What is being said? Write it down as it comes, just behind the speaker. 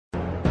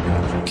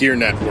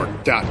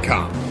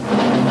GearNetwork.com.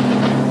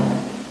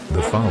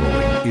 The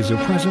following is a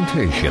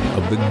presentation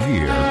of the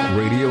Gear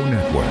Radio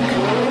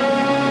Network.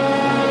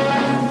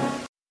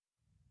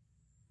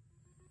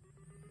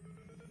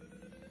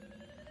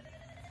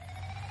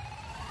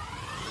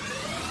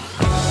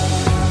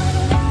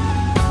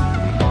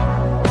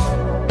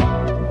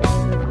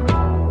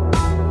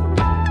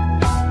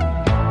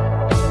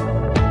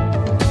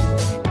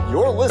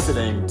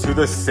 Listening to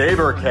the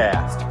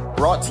Sabrecast,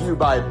 brought to you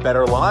by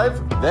Better Live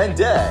Than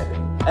Dead.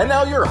 And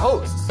now your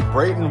hosts,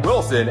 Brayton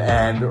Wilson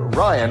and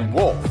Ryan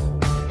Wolfe.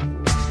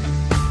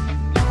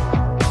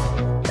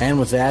 And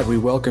with that, we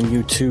welcome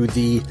you to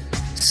the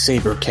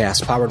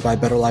Sabrecast, powered by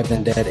Better Live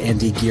Than Dead and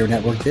the Gear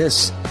Network.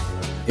 This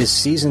is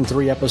Season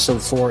 3,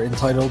 Episode 4,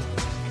 entitled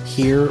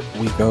Here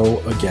We Go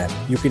Again.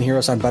 You can hear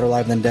us on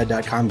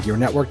BetterLiveThanDead.com,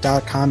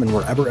 GearNetwork.com, and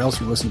wherever else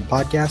you listen to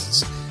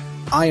podcasts.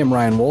 I am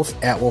Ryan Wolfe,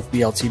 at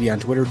WolfeBLTD on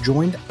Twitter,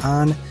 joined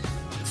on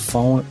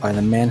phone by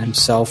the man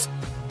himself,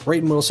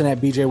 Brayton Wilson,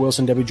 at BJ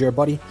Wilson WJ.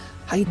 Buddy,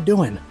 how you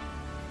doing?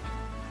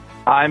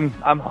 I'm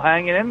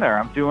hanging in there.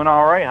 I'm doing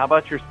all right. How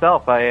about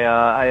yourself?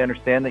 I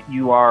understand that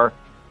you are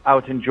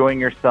out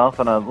enjoying yourself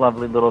on a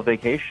lovely little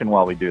vacation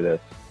while we do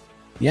this.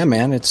 Yeah,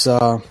 man. It's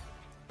the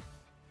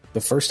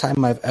first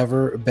time I've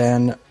ever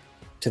been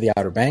to the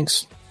Outer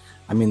Banks.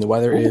 I mean, the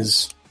weather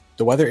is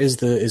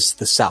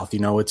the South.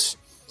 You know,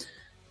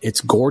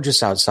 it's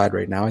gorgeous outside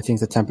right now. I think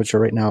the temperature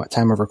right now at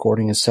time of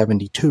recording is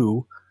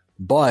 72,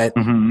 but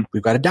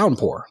we've got a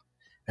downpour,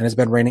 and it's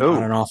been raining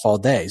on and off all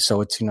day.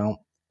 So it's,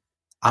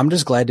 I'm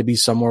just glad to be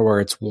somewhere where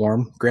it's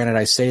warm. Granted,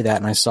 I say that,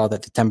 and I saw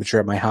that the temperature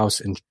at my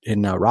house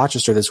in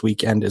Rochester this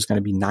weekend is going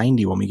to be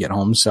 90 when we get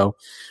home. So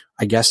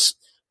I guess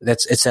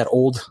it's that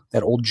old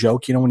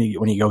joke, when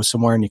you go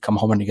somewhere and you come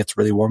home and it gets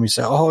really warm, you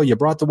say, "Oh, you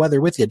brought the weather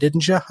with you,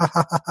 didn't you?"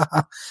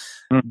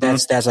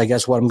 That's I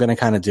guess what I'm going to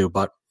kind of do,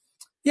 but.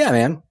 Yeah,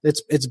 man,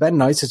 it's been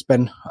nice. It's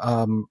been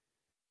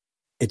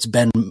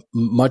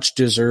much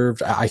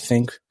deserved. I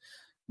think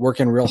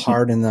working real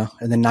hard in the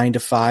 9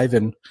 to 5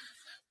 and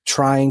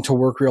trying to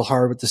work real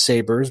hard with the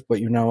Sabres.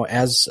 But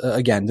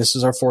again, this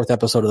is our 4th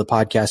episode of the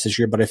podcast this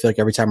year. But I feel like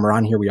every time we're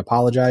on here, we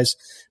apologize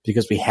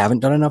because we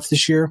haven't done enough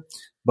this year.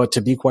 But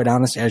to be quite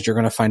honest, as you're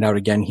going to find out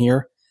again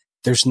here,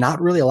 there's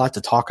not really a lot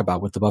to talk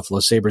about with the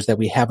Buffalo Sabres that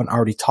we haven't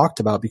already talked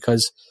about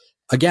because,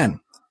 again,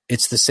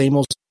 it's the same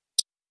old.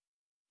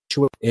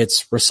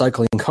 It's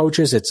recycling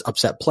coaches, it's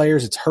upset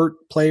players, it's hurt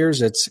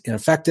players, it's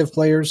ineffective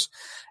players,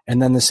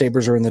 and then the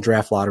Sabres are in the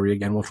draft lottery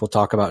again, which we'll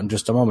talk about in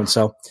just a moment.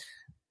 So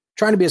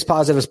trying to be as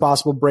positive as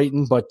possible,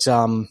 Brayton, but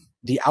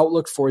the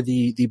outlook for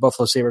the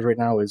Buffalo Sabres right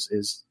now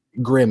is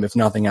grim, if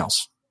nothing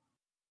else.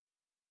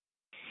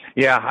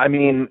 Yeah, I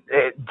mean,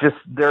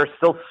 there are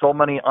still so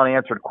many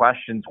unanswered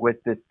questions with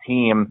this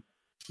team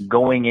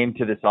going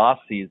into this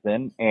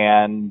offseason,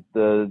 and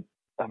the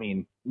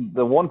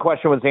one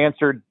question was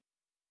answered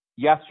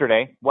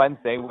yesterday,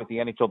 Wednesday, with the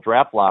NHL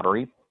Draft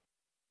Lottery.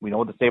 We know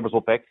what the Sabres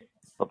will pick.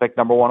 They'll pick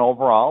number 1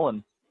 overall,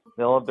 and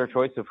they'll have their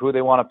choice of who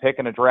they want to pick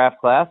in a draft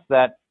class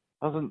that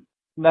doesn't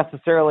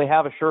necessarily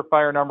have a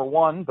surefire number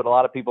 1, but a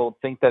lot of people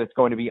think that it's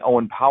going to be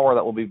Owen Power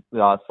that will be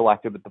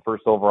selected with the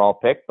first overall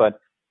pick. But,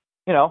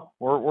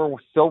 we're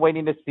still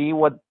waiting to see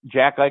what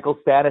Jack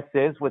Eichel's status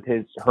is with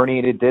his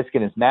herniated disc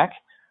in his neck.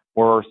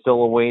 We're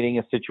still awaiting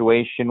a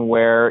situation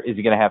where is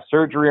he going to have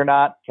surgery or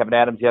not. Kevin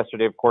Adams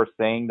yesterday, of course,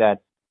 saying that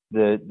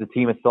the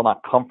team is still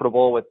not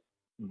comfortable with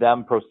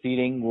them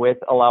proceeding with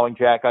allowing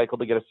Jack Eichel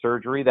to get a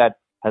surgery that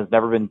has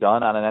never been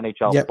done on an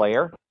NHL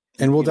player.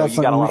 And we'll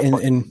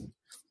definitely, and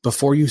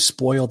before you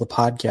spoil the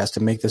podcast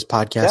and make this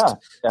podcast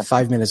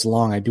 5 minutes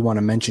long, I do want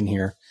to mention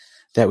here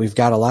that we've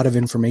got a lot of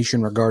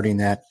information regarding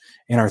that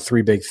in our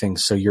 3 big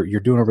things. So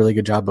you're doing a really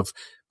good job of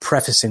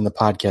prefacing the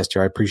podcast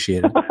here. I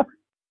appreciate it.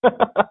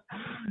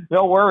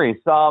 No worries.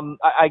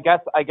 I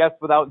guess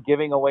without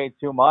giving away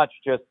too much,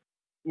 just,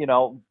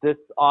 this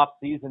off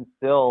season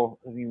still,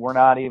 we're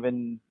not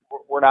even,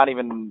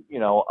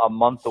 a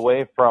month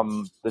away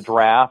from the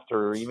draft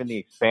or even the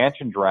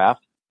expansion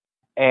draft.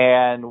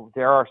 And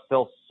there are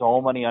still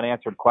so many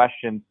unanswered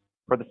questions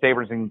for the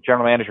Sabres and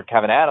general manager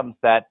Kevin Adams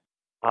that,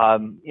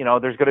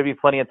 there's going to be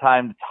plenty of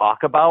time to talk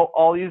about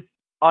all these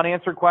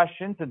unanswered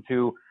questions and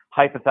to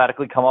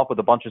hypothetically come up with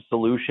a bunch of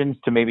solutions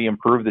to maybe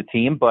improve the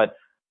team. But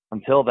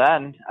until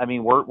then,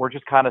 we're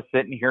just kind of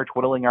sitting here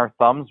twiddling our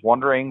thumbs,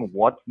 wondering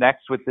what's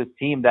next with this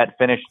team that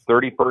finished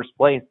 31st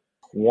place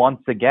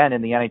once again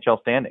in the NHL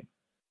standing.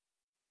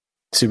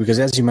 See, because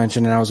as you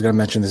mentioned, and I was going to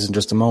mention this in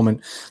just a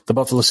moment, the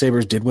Buffalo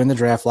Sabres did win the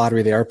draft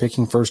lottery. They are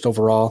picking first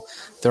overall.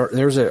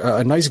 There's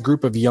a nice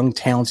group of young,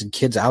 talented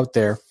kids out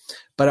there.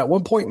 But at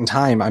one point in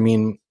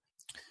time,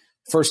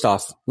 first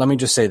off, let me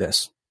just say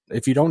this.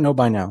 If you don't know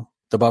by now,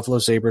 the Buffalo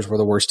Sabres were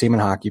the worst team in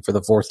hockey for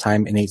the 4th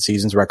time in 8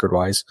 seasons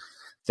record-wise.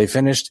 They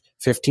finished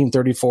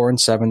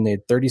 15-34-7. They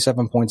had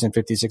 37 points in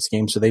 56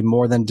 games, so they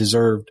more than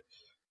deserved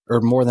or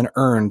more than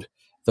earned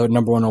the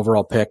number 1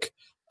 overall pick.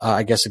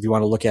 I guess if you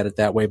want to look at it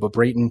that way. But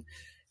Brayton,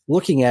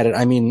 looking at it,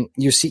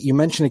 you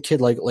mentioned a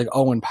kid like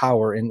Owen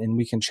Power, and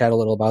we can chat a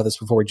little about this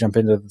before we jump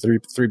into the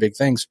three big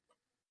things.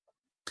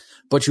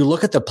 But you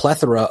look at the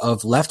plethora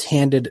of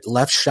left-handed,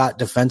 left-shot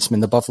defensemen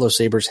the Buffalo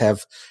Sabres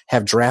have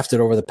drafted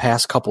over the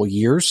past couple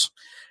years,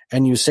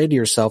 and you say to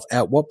yourself,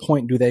 at what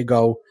point do they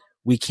go,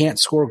 we can't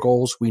score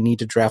goals, we need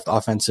to draft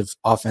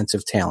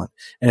offensive talent?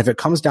 And if it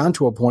comes down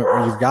to a point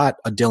where you've got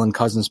a Dylan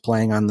Cousins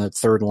playing on the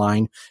third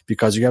line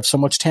because you have so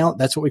much talent,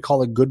 that's what we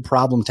call a good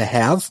problem to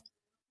have.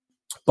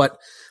 But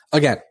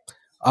again,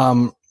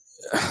 I'll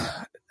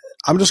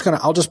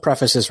just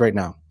preface this right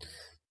now.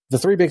 The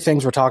three big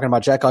things we're talking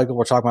about: Jack Eichel,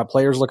 we're talking about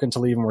players looking to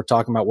leave, and we're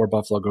talking about where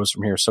Buffalo goes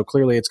from here. So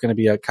clearly it's going to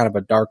be a kind of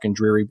a dark and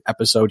dreary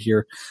episode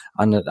here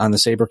on the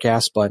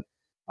Sabrecast. But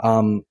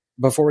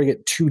before we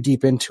get too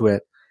deep into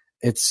it,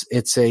 it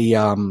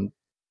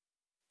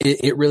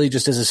really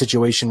just is a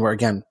situation where,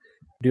 again,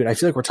 dude, I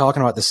feel like we're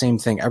talking about the same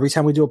thing every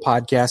time we do a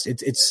podcast.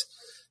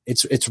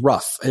 It's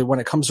rough when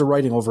it comes to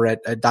writing over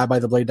at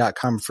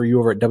diebytheblade.com, for you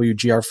over at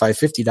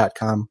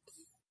WGR550.com.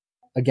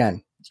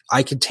 Again,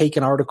 I could take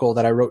an article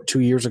that I wrote 2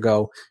 years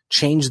ago,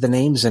 change the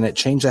names in it,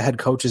 change the head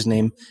coach's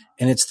name,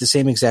 and it's the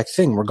same exact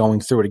thing. We're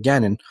going through it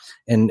again.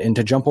 And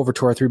to jump over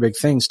to our three big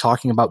things,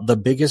 talking about the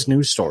biggest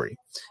news story,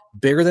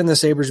 bigger than the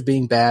Sabres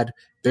being bad,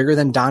 bigger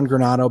than Don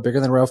Granato, bigger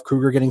than Ralph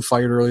Kruger getting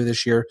fired earlier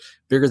this year,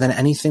 bigger than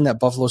anything that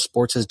Buffalo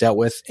sports has dealt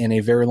with in a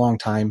very long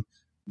time,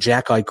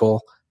 Jack Eichel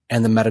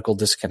and the medical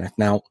disconnect.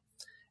 Now,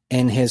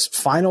 in his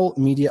final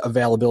media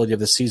availability of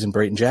the season,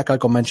 Brayton, Jack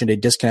Eichel mentioned a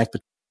disconnect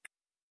between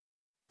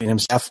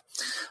himself.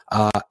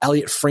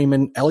 Elliot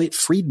Friedman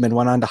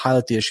went on to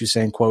highlight the issue,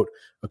 saying, quote,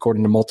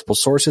 according to multiple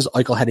sources,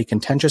 Eichel had a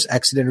contentious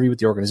exit interview with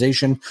the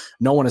organization.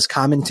 No one is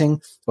commenting,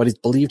 but it's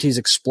believed he's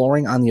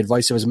exploring, on the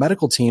advice of his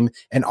medical team,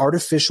 an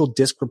artificial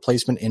disc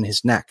replacement in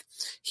his neck.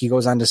 He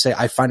goes on to say,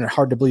 I find it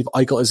hard to believe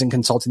Eichel isn't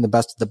consulting the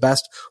best of the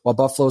best, while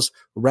Buffalo's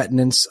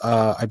retinence,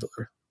 I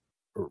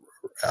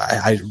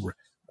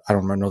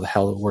don't know the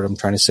hell word I'm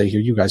trying to say here.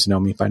 You guys know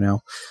me by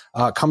now.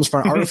 Comes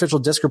from an artificial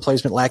disc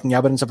replacement lacking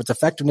evidence of its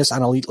effectiveness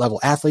on elite level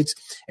athletes,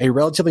 a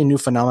relatively new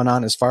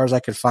phenomenon. As far as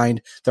I could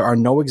find, there are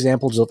no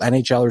examples of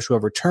NHLers who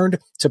have returned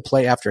to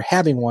play after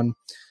having one.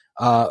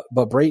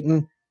 But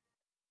Brayton,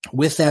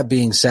 with that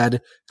being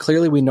said,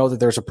 clearly we know that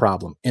there's a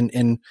problem.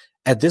 And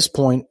at this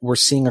point, we're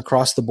seeing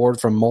across the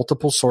board from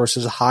multiple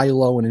sources, high,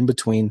 low, and in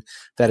between,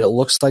 that it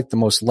looks like the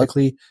most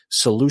likely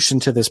solution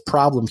to this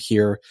problem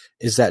here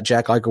is that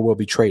Jack Eichel will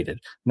be traded.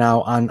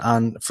 Now,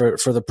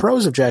 for the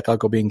pros of Jack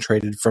Eichel being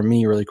traded, for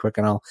me, really quick,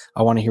 and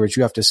I want to hear what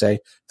you have to say.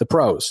 The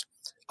pros.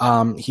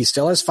 He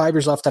still has 5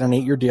 years left on an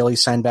 8-year deal. He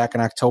signed back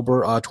in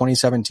October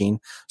 2017.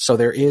 So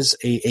there is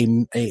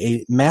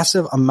a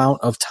massive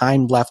amount of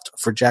time left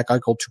for Jack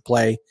Eichel to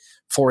play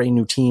for a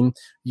new team.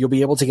 You'll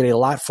be able to get a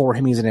lot for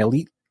him. He's an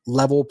elite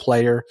level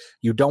player.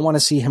 You don't want to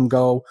see him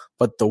go.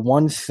 But the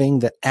one thing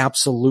that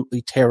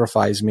absolutely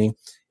terrifies me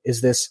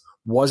is this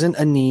wasn't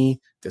a knee.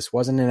 This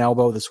wasn't an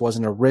elbow. This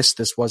wasn't a wrist.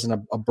 This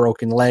wasn't a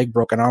broken leg,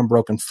 broken arm,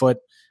 broken foot,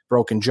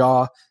 broken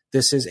jaw.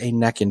 This is a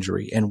neck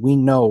injury. And we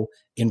know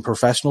in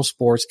professional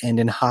sports and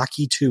in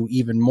hockey too,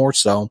 even more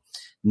so,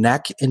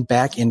 neck and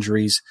back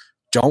injuries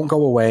don't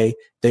go away.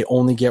 They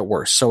only get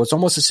worse. So it's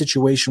almost a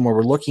situation where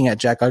we're looking at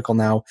Jack Eichel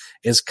now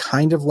is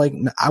kind of like,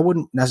 I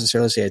wouldn't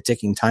necessarily say a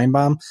ticking time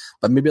bomb,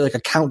 but maybe like a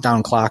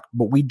countdown clock,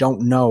 but we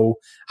don't know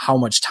how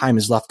much time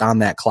is left on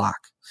that clock.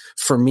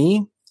 For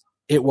me,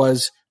 it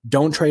was,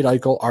 don't trade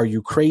Eichel. Are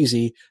you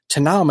crazy? To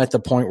now I'm at the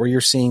point where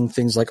you're seeing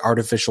things like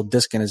artificial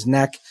disc in his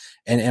neck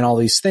and all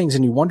these things.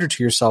 And you wonder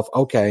to yourself,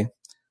 okay,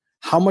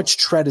 how much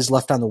tread is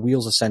left on the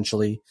wheels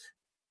essentially?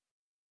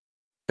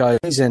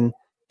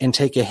 And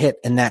take a hit,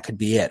 and that could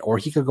be it. Or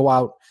he could go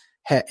out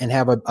and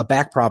have a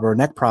back problem or a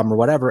neck problem or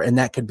whatever, and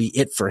that could be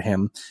it for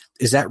him.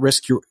 Is that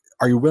risk?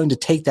 Are you willing to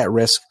take that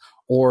risk,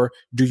 or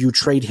do you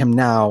trade him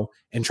now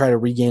and try to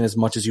regain as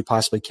much as you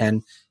possibly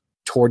can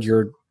toward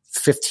your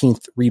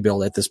 15th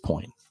rebuild at this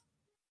point?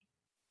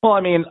 Well, I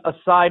mean,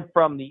 aside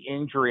from the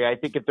injury, I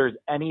think if there's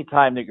any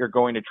time that you're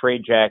going to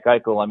trade Jack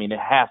Eichel, I mean, it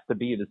has to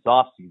be this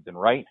offseason,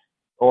 right?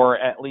 Or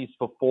at least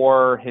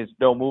before his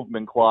no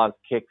movement clause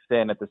kicks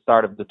in at the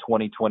start of the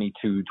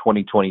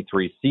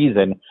 2022-2023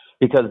 season,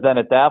 because then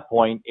at that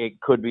point,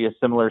 it could be a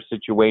similar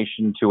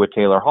situation to a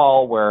Taylor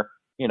Hall where,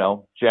 you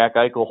know, Jack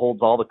Eichel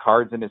holds all the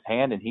cards in his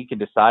hand and he can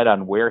decide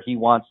on where he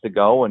wants to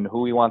go and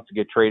who he wants to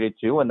get traded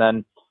to. And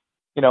then,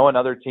 you know,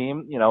 another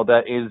team, you know,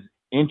 that is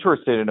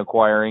interested in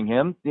acquiring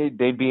him,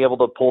 they'd be able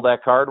to pull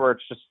that card where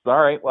it's just,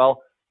 all right,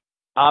 well,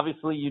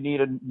 obviously, you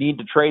need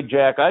to trade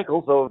Jack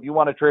Eichel. So if you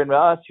want to trade him to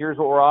us, here's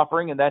what we're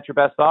offering, and that's your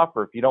best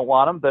offer. If you don't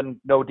want him,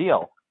 then no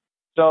deal.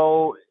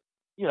 So,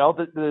 you know,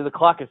 the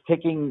clock is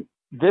ticking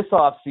this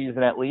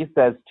offseason at least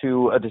as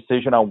to a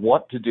decision on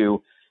what to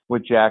do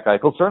with Jack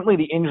Eichel. Certainly,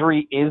 the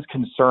injury is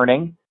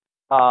concerning.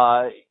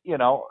 You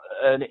know,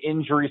 an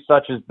injury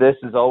such as this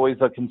is always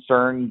a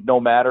concern,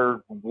 no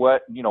matter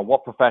what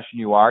profession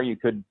you are. You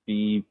could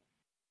be,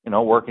 you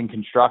know, work in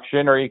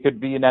construction, or you could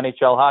be an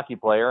NHL hockey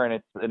player,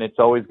 and it's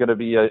always going to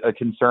be a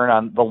concern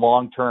on the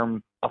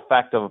long-term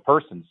effect of a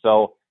person.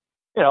 So,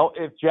 you know,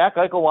 if Jack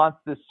Eichel wants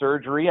this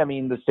surgery, I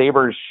mean, the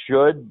Sabres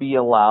should be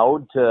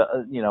allowed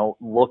to, you know,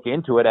 look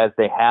into it, as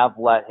they have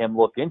let him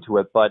look into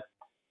it. But,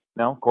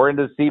 according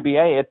to the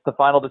CBA, it's the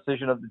final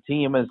decision of the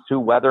team as to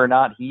whether or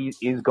not he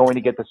is going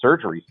to get the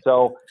surgery.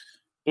 So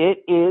it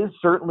is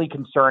certainly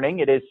concerning.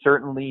 It is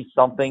certainly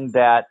something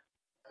that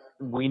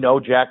we know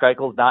Jack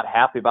Eichel is not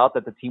happy about,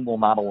 that the team will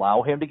not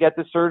allow him to get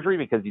the surgery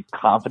because he's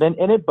confident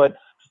in it. But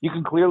you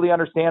can clearly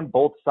understand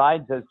both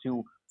sides as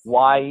to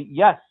why,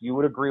 yes, you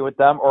would agree with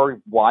them or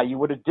why you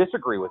would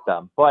disagree with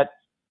them. But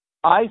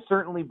I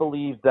certainly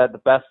believe that the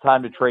best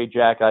time to trade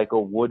Jack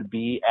Eichel would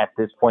be at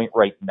this point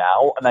right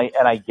now. And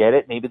I get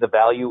it. Maybe the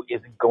value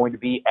isn't going to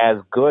be as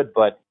good,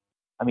 but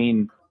I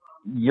mean,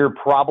 you're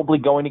probably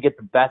going to get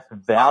the best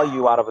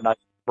value out of a nice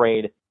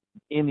trade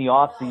in the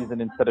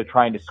offseason instead of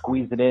trying to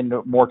squeeze it in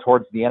more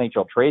towards the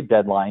NHL trade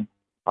deadline,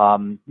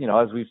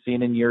 as we've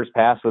seen in years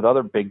past with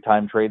other big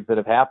time trades that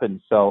have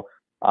happened. So,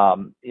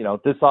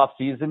 this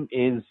offseason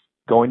is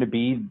going to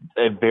be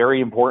a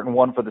very important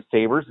one for the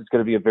Sabres. It's going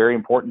to be a very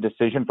important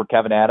decision for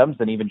Kevin Adams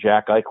and even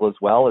Jack Eichel as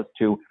well as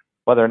to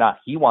whether or not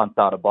he wants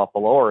out of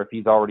Buffalo or if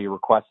he's already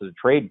requested a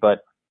trade. But,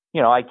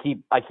 I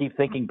keep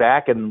thinking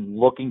back and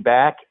looking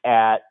back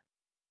at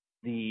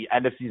the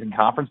end of season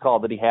conference call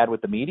that he had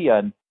with the media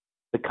and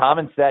the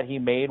comments that he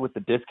made with the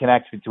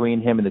disconnect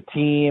between him and the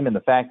team and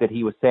the fact that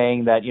he was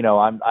saying that,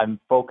 I'm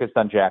focused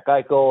on Jack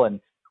Eichel and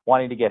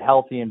wanting to get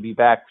healthy and be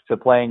back to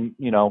playing,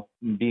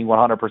 being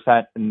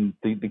 100%, and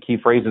the key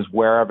phrase is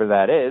wherever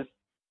that is.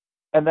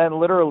 And then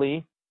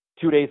literally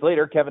 2 days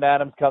later, Kevin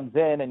Adams comes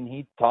in and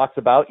he talks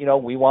about,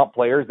 we want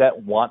players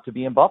that want to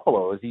be in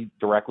Buffalo. Is he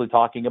directly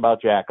talking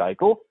about Jack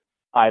Eichel?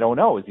 I don't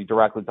know. Is he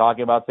directly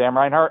talking about Sam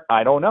Reinhart?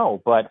 I don't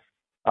know. But,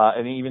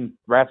 and even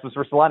Rasmus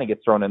Ristolainen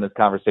gets thrown in this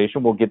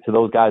conversation. We'll get to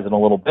those guys in a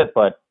little bit,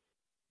 but,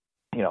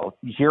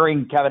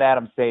 hearing Kevin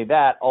Adams say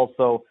that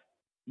also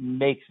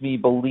makes me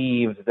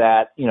believe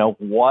that,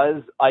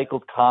 was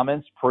Eichel's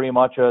comments pretty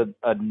much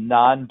a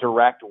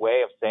non-direct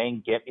way of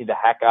saying, get me the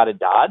heck out of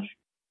Dodge?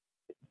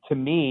 To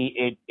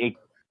me,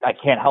 I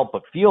can't help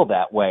but feel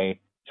that way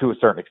to a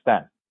certain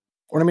extent.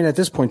 Well, I mean, at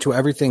this point, too,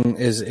 everything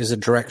is a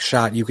direct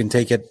shot. You can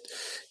take it,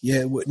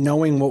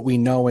 knowing what we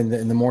know and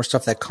the more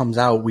stuff that comes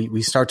out,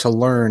 we start to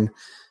learn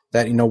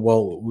that,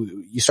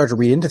 you start to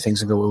read into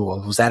things and go,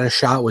 well, was that a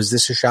shot? Was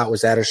this a shot?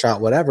 Was that a shot?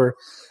 Whatever.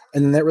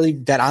 And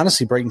then that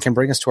honestly, Brayton, can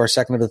bring us to our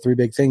second of the three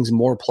big things,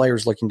 more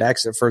players looking to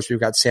exit. First, we've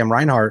got Sam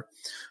Reinhart,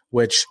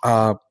 which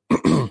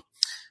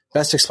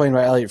best explained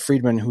by Elliot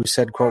Friedman, who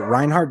said, quote,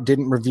 Reinhart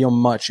didn't reveal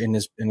much in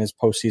his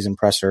postseason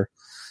presser.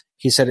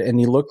 He said, and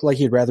he looked like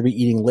he'd rather be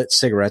eating lit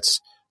cigarettes.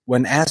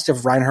 When asked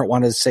if Reinhart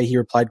wanted to say, he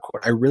replied,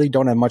 quote, I really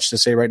don't have much to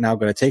say right now.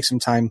 Going to take some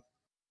time.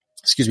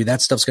 That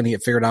stuff's going to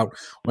get figured out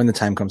when the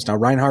time comes. Now,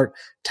 Reinhart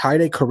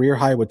tied a career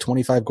high with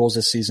 25 goals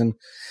this season.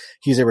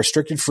 He's a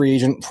restricted free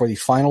agent for the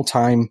final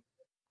time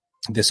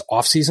this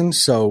offseason.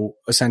 So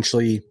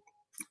essentially,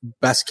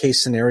 best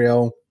case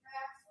scenario,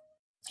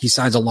 he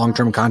signs a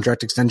long-term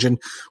contract extension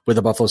with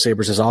the Buffalo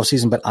Sabres this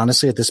offseason. But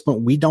honestly, at this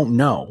point, we don't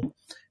know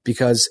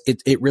because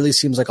it really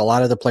seems like a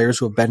lot of the players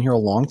who have been here a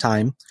long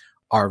time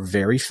are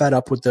very fed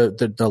up with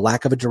the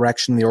lack of a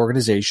direction in the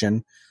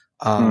organization.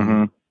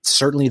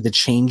 Certainly the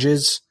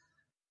changes.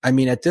 I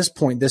mean, at this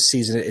point this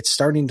season, it's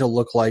starting to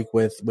look like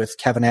with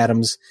Kevin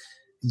Adams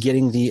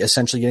getting the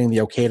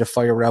okay to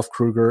fire Ralph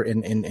Kruger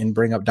and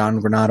bring up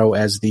Don Granato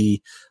as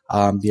the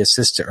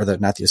assistant, or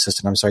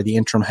the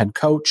interim head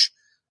coach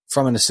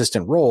from an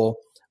assistant role.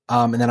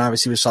 And then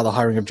obviously we saw the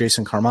hiring of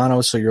Jason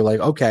Carmano. So you're like,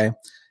 okay,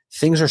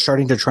 things are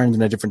starting to trend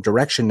in a different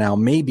direction now.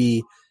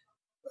 Maybe,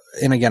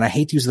 and again, I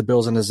hate to use the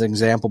Bills as an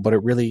example, but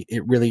it really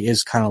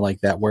is kind of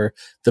like that, where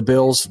the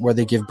Bills, where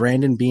they give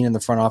Brandon Beane in the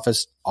front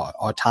office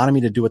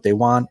autonomy to do what they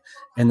want,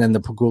 and then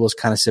the Pagulas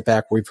kind of sit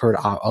back. We've heard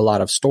a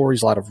lot of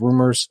stories, a lot of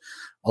rumors,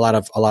 a lot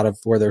of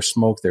where there's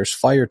smoke, there's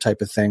fire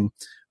type of thing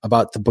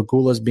about the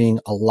Pagulas being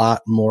a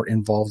lot more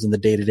involved in the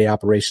day-to-day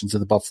operations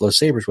of the Buffalo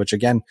Sabres, which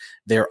again,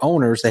 they're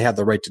owners. They have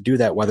the right to do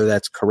that. Whether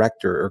that's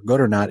correct or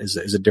good or not is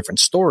a different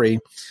story.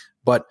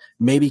 But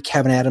maybe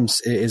Kevin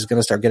Adams is going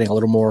to start getting a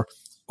little more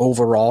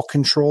overall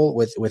control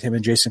with him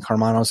and Jason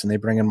Carmanos, and they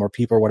bring in more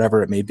people or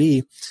whatever it may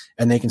be,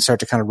 and they can start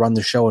to kind of run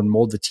the show and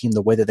mold the team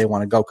the way that they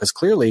want to go. Because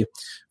clearly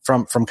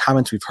from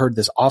comments we've heard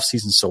this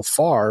offseason so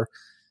far,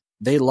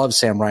 they love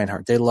Sam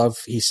Reinhart.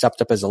 He stepped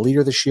up as a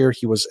leader this year.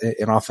 He was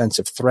an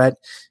offensive threat.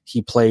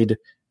 He played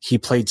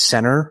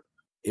center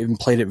and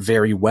played it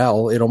very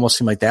well. It almost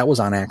seemed like that was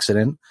on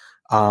accident.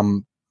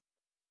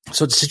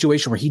 So it's a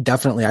situation where he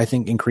definitely, I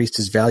think, increased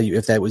his value,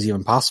 if that was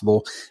even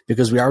possible,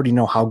 because we already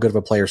know how good of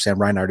a player Sam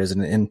Reinhart is.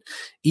 And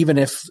even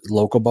if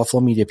local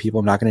Buffalo media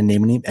people, I'm not going to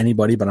name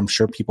anybody, but I'm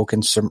sure people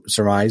can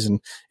surmise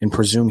and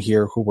presume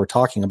here who we're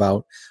talking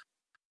about,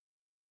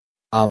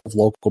 of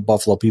local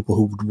Buffalo people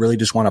who really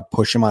just want to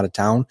push him out of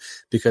town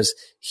because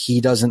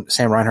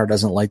Sam Reinhart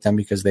doesn't like them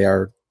because they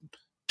are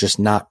just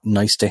not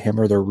nice to him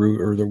or they're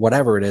rude or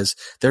whatever it is.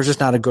 There's just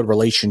not a good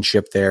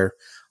relationship there.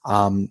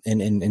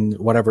 In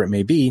whatever it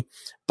may be,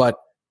 but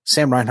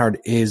Sam Reinhart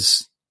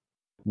is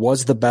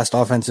was the best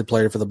offensive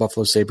player for the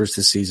Buffalo Sabres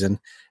this season.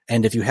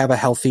 And if you have a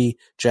healthy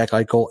Jack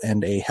Eichel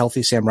and a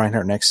healthy Sam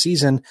Reinhart next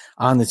season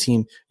on the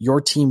team,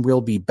 your team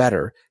will be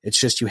better. It's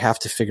just you have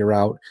to figure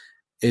out,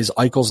 is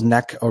Eichel's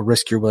neck a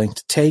risk you're willing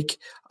to take?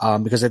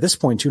 Because at this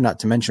point, too, not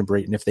to mention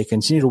Brayton, if they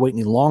continue to wait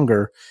any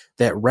longer,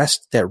 that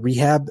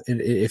rehab,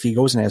 if he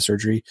goes and has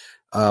surgery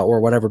or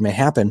whatever may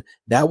happen,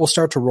 that will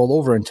start to roll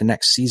over into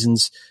next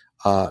season's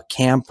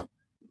camp,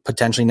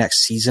 potentially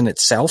next season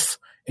itself.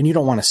 And you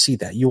don't want to see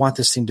that. You want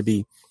this thing to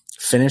be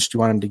finished. You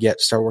want him to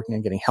start working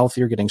on getting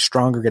healthier, getting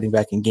stronger, getting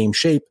back in game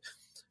shape,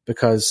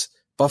 because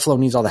Buffalo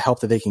needs all the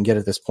help that they can get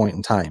at this point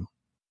in time.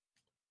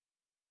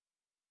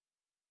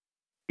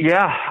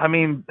 Yeah, I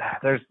mean,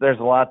 there's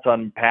a lot to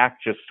unpack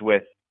just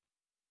with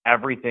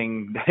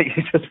everything that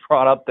you just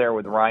brought up there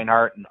with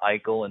Reinhart and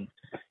Eichel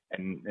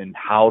and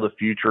how the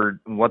future,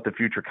 what the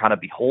future kind of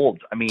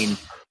beholds. I mean,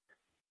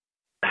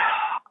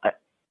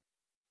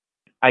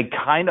 I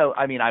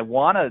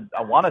want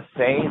to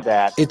say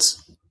that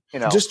it's,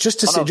 just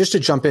to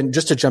jump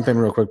in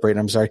real quick, Brayden,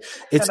 I'm sorry.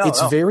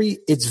 It's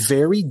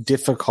very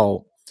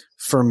difficult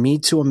for me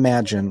to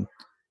imagine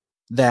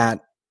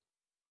that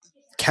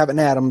Kevin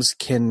Adams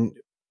can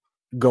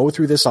go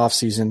through this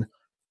offseason,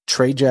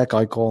 trade Jack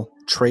Eichel,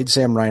 trade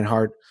Sam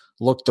Reinhart,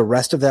 look the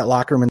rest of that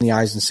locker room in the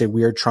eyes and say,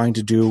 we are trying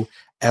to do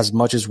as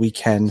much as we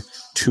can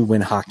to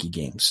win hockey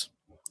games.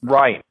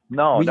 Right.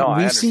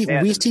 We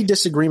see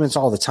disagreements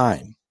all the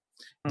time.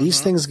 These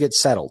things get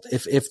settled.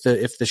 If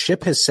the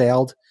ship has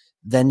sailed,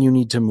 then you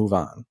need to move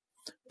on.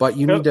 But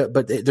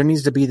there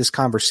needs to be this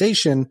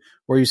conversation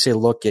where you say,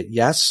 look,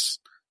 yes,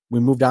 we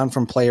moved on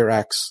from player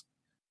X,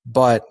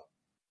 but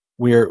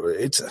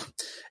it's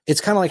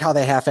kind of like how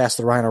they half-assed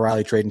the Ryan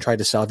O'Reilly trade and tried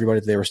to sell everybody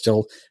that they were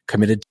still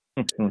committed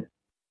to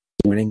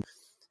winning.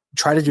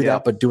 Try to do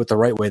that, but do it the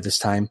right way this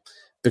time,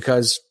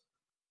 because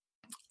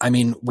I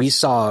mean, we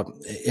saw,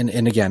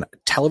 and again,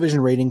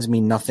 television ratings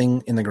mean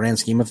nothing in the grand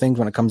scheme of things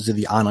when it comes to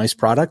the on-ice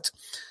product,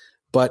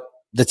 but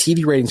the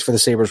TV ratings for the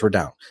Sabres were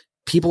down.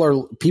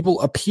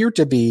 People appear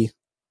to be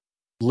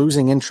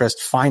losing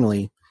interest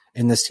finally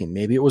in this team.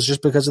 Maybe it was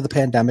just because of the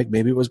pandemic.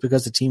 Maybe it was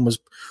because the team was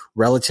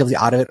relatively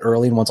out of it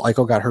early, and once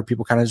Eichel got hurt,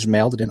 people kind of just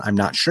mailed it in. I'm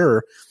not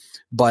sure,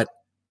 but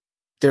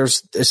we're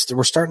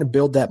starting to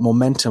build that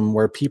momentum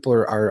where people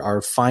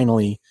are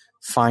finally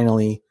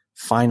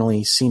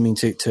seeming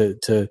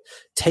to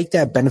take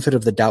that benefit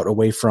of the doubt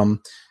away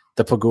from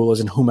the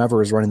Pagulas and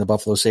whomever is running the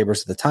Buffalo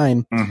Sabres at the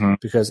time,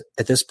 because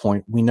at this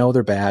point we know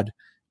they're bad.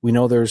 We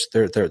know their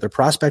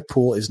prospect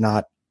pool is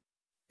not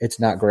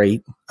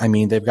great. I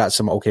mean, they've got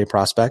some okay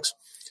prospects,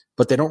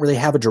 but they don't really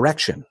have a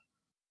direction.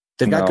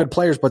 They've got good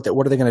players, but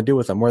what are they going to do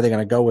with them? Where are they going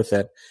to go with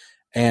it?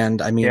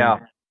 And I mean,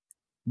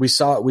 we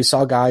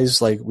saw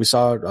guys like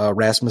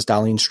Rasmus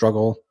Dahlin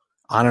struggle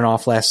on and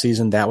off last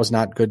season. That was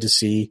not good to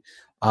see.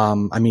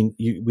 I mean,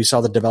 we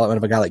saw the development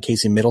of a guy like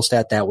Casey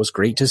Middlestat. That was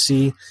great to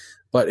see,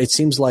 but it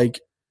seems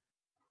like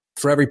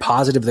for every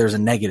positive, there's a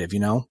negative,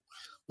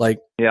 Like,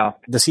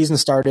 the season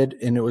started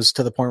and it was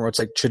to the point where it's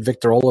like, should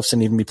Victor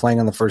Olofsson even be playing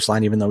on the first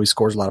line, even though he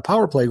scores a lot of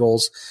power play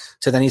goals?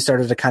 So then he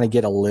started to kind of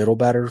get a little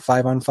better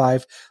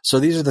 5-on-5. So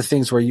these are the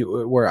things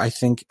where I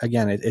think,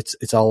 again,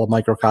 it's all a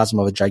microcosm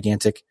of a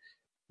gigantic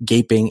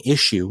gaping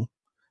issue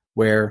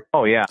where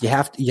you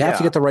have to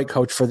get the right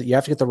coach you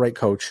have to get the right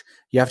coach.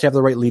 You have to have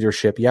the right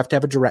leadership. You have to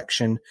have a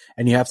direction,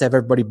 and you have to have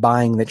everybody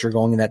buying that you're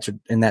going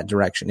in that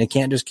direction. It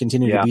can't just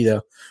continue to be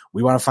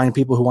we want to find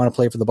people who want to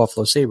play for the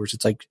Buffalo Sabres.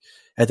 It's like,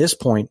 at this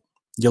point,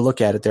 you look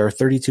at it, there are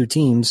 32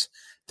 teams.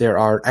 There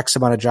are X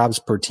amount of jobs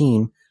per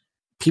team.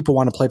 People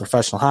want to play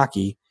professional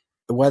hockey.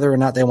 Whether or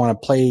not they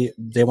want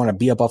to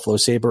be a Buffalo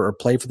Sabre or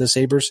play for the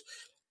Sabres,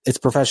 it's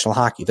professional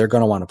hockey. They're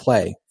going to want to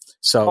play.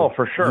 So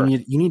for sure.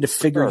 You need to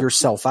figure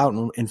yourself out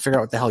and figure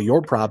out what the hell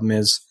your problem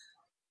is,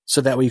 so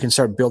that way you can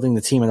start building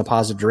the team in a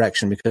positive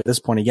direction. Because at this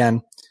point,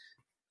 again,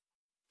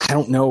 I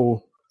don't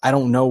know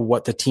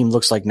what the team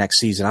looks like next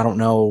season. I don't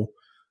know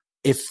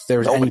if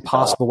there's any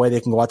possible way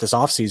they can go out this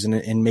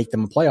offseason and make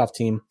them a playoff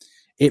team.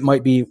 It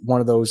might be one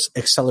of those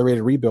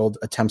accelerated rebuild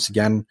attempts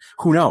again.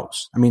 Who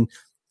knows? I mean,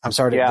 I'm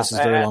sorry, this is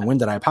very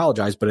long-winded. I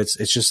apologize, but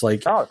it's just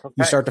like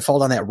you start to fall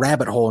down that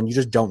rabbit hole and you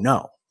just don't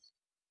know.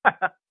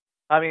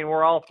 I mean,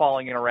 we're all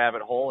falling in a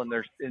rabbit hole, and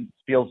it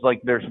feels like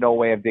there's no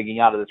way of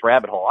digging out of this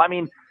rabbit hole. I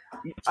mean,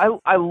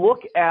 I look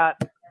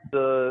at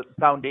the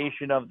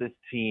foundation of this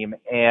team,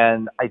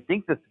 and I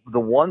think the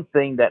one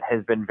thing that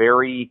has been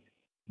very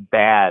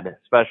bad,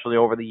 especially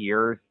over the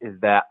years, is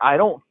that I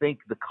don't think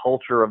the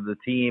culture of the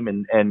team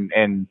and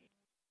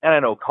I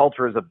know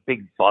culture is a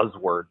big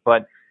buzzword,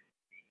 but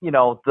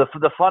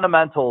the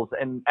fundamentals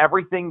and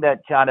everything that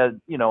kind of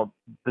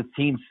the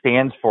team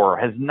stands for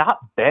has not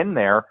been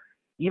there,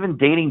 even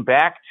dating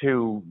back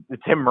to the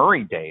Tim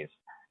Murray days.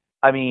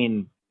 I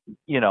mean,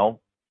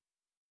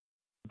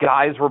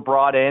 guys were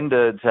brought in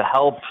to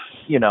help,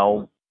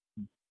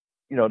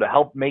 to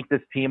help make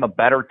this team a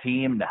better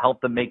team, to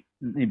help them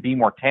be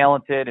more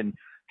talented and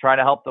try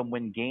to help them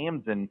win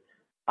games. And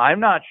I'm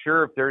not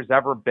sure if there's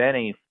ever been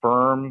a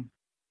firm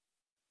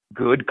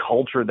good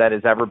culture that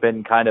has ever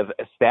been kind of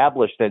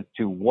established as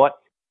to what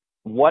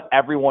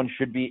everyone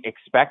should be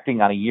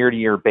expecting on a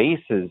year-to-year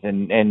basis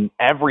and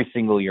every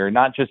single year,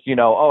 not just,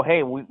 oh,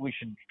 hey, we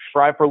should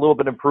strive for a little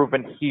bit of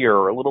improvement here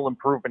or a little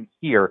improvement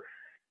here.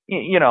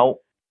 It's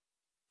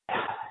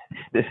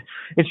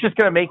just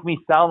going to make me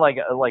sound like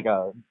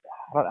a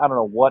I don't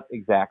know what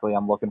exactly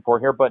I'm looking for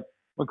here, but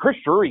when Chris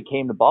Drury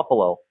came to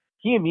Buffalo,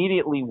 he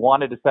immediately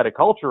wanted to set a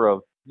culture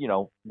of,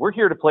 we're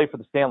here to play for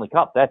the Stanley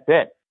Cup. That's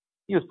it.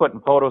 He was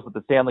putting photos of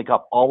the Stanley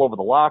Cup all over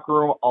the locker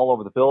room, all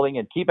over the building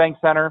and KeyBank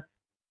Center.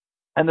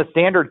 And the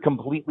standard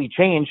completely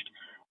changed.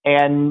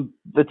 And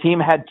the team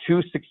had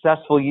 2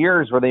 successful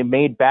years where they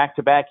made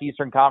back-to-back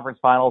Eastern Conference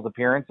Finals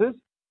appearances.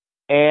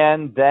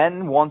 And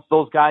then once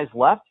those guys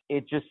left,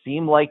 it just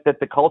seemed like that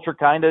the culture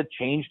kind of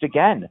changed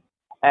again.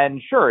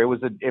 And sure, it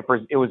was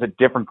a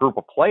different group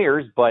of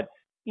players, but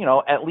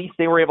at least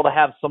they were able to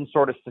have some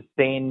sort of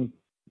sustained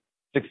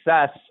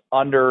success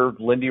under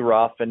Lindy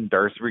Ruff and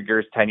Darcy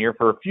Regeer's tenure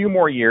for a few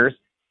more years.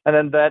 And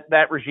then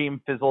that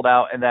regime fizzled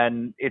out. And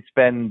then it's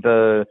been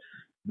the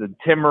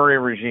Tim Murray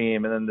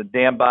regime, and then the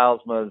Dan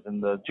Bilesmas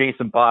and the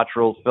Jason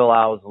Bottrells, Phil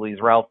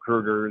Owsley's, Ralph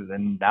Kruger's,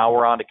 and now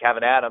we're on to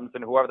Kevin Adams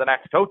and whoever the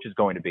next coach is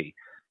going to be.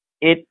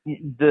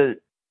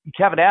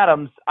 Kevin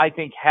Adams, I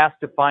think, has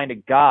to find a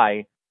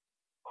guy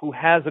who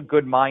has a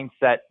good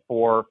mindset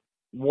for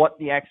what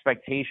the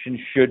expectation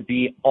should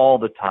be all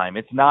the time.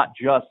 It's not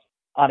just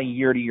on a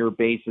year-to-year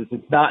basis.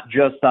 It's not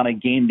just on a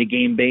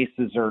game-to-game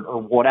basis or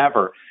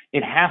whatever.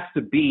 It has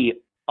to be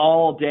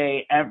all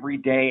day, every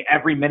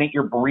minute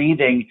you're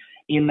breathing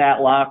in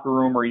that locker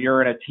room or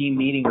you're in a team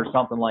meeting or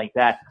something like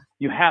that.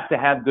 You have to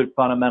have good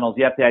fundamentals.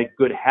 You have to have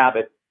good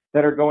habits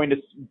that are going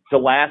to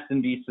last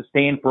and be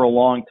sustained for a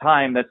long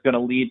time. That's going to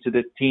lead to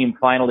this team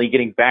finally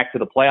getting back to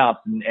the playoffs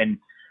and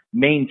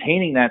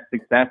maintaining that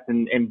success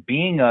and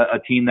being a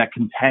team that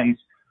contends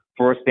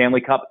for a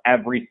Stanley Cup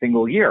every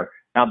single year.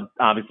 Now,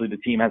 obviously, the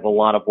team has a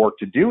lot of work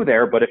to do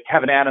there, but if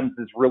Kevin Adams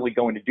is really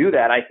going to do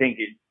that, I think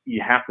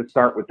you have to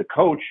start with the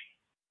coach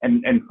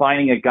and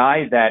finding a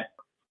guy that,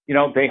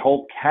 they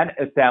hope can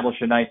establish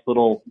a nice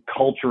little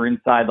culture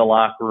inside the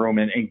locker room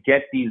and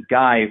get these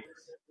guys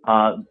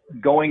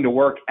going to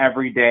work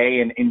every day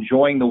and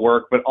enjoying the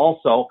work, but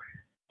also,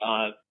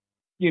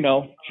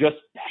 just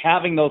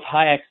having those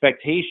high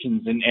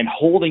expectations and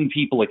holding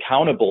people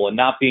accountable and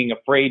not being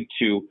afraid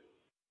to,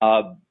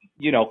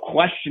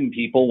 question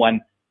people when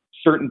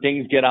certain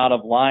things get out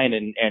of line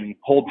and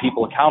hold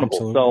people accountable.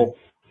 Absolutely. So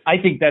I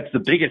think that's the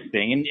biggest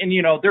thing. And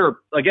there are,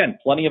 again,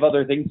 plenty of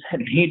other things that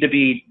need to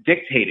be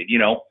dictated,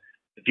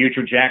 the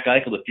future Jack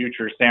Eichel, the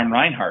future Sam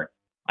Reinhart.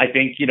 I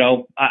think,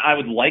 I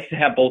would like to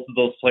have both of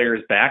those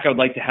players back. I would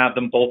like to have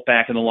them both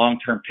back in the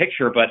long-term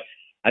picture, but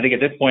I think at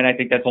this point, I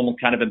think that's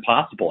almost kind of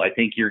impossible. I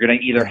think you're going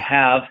to either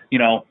have,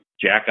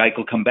 Jack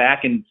Eichel come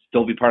back and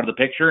still be part of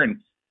the picture and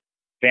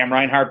Sam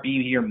Reinhart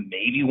be here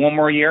maybe one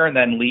more year and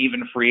then leave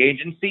in free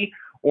agency,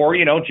 or,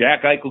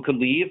 Jack Eichel could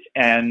leave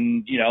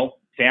and,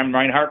 Sam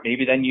Reinhart,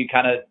 maybe then you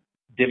kind of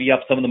divvy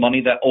up some of the money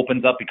that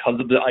opens up because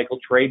of the Eichel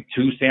trade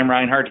to Sam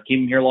Reinhart to keep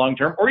him here long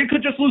term, or you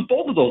could just lose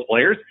both of those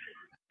players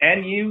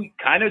and you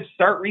kind of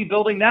start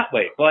rebuilding that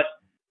way. But,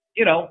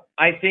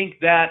 I think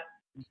that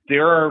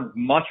there are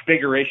much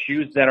bigger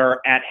issues that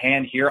are at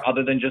hand here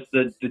other than just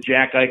the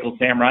Jack Eichel,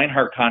 Sam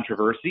Reinhart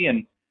controversy.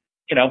 And,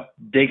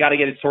 they got to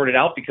get it sorted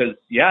out because,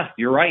 yeah,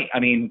 you're right. I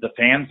mean, the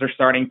fans are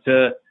starting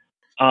to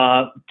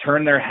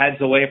turn their heads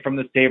away from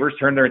the Sabres,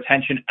 turn their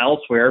attention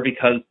elsewhere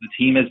because the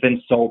team has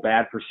been so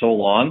bad for so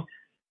long.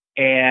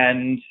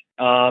 And,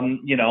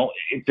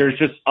 there's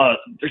just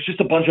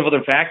a bunch of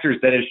other factors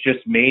that has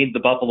just made the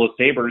Buffalo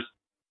Sabres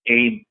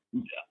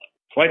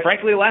quite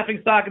frankly, a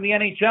laughingstock in the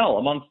NHL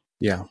amongst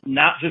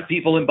not just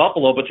people in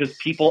Buffalo, but just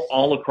people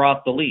all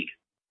across the league.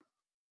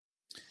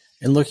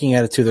 And looking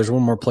at it too, there's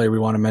one more player we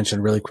want to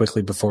mention really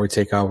quickly before we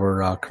take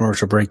our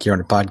commercial break here on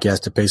the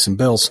podcast to pay some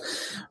bills.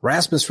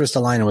 Rasmus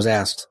Ristolainen was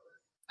asked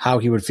how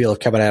he would feel if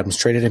Kevin Adams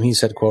traded him. He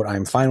said, quote,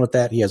 "I'm fine with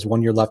that. He has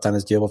 1 year left on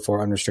his deal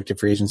before unrestricted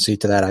free agency."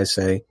 To that I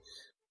say,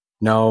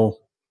 no,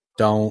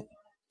 don't,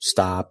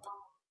 stop.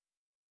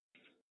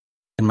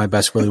 In my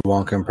best Willy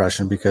Wonka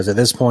impression, because at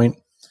this point,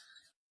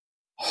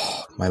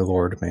 oh, my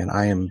Lord, man,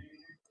 I am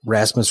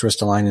Rasmus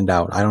Ristolainen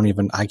out.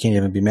 I can't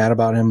even be mad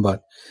about him,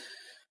 but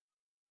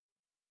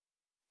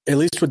at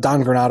least with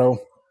Don Granato,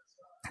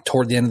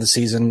 toward the end of the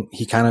season,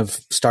 he kind of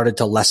started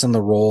to lessen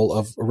the role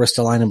of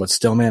Ristolainen, but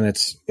still, man,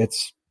 it's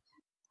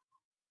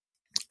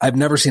I've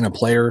never seen a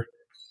player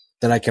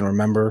that I can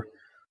remember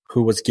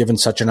who was given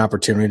such an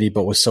opportunity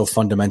but was so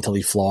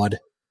fundamentally flawed.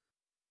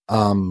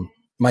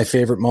 My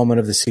favorite moment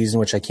of the season,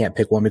 which I can't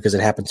pick one because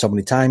it happened so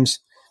many times,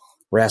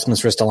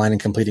 Rasmus Ristolainen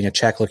completing a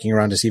check, looking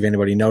around to see if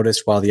anybody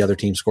noticed while the other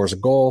team scores a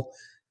goal.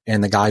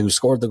 And the guy who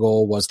scored the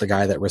goal was the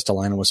guy that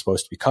Ristolainen was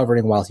supposed to be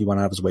covering while he went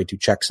out of his way to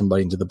check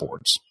somebody into the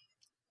boards.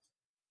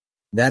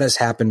 That has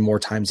happened more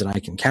times than I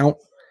can count,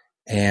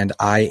 and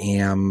I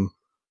am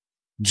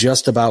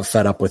just about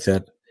fed up with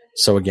it.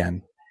 So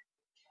again,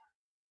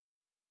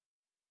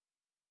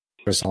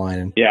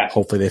 Ristolainen,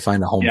 hopefully they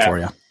find a home for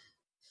you.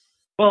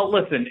 Well,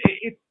 listen,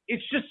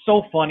 it's just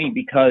so funny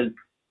because,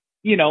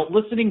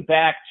 listening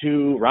back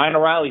to Ryan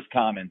O'Reilly's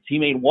comments, he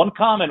made one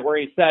comment where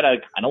he said, I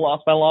kind of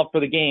lost my love for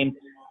the game,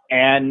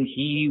 and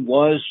he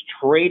was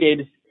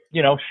traded,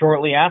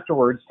 shortly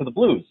afterwards to the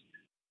Blues.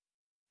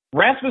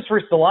 Rasmus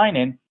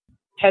Ristolainen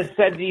has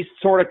said these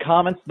sort of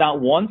comments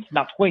not once,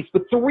 not twice,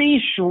 but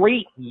 3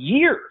 straight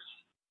years.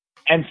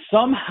 And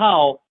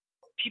somehow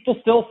people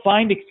still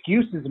find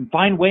excuses and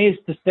find ways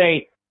to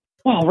say,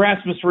 well,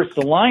 Rasmus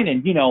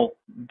Ristolainen,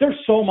 there's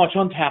so much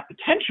untapped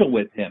potential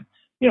with him.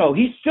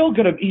 He's still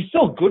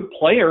a good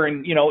player,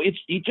 and,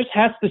 he just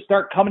has to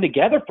start coming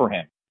together for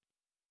him.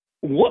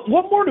 What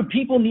more do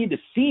people need to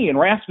see in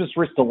Rasmus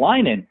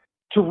Ristolainen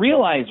to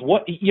realize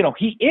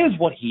he is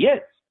what he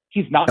is?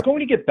 He's not going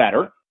to get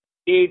better.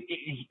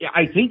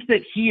 I think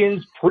that he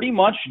is pretty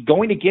much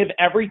going to give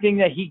everything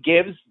that he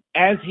gives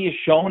as he is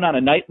shown on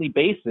a nightly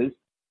basis.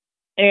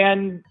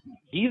 And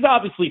he's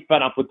obviously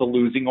fed up with the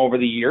losing over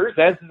the years,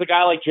 as is a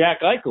guy like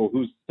Jack Eichel,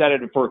 who's said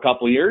it for a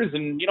couple of years,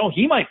 and,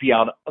 he might be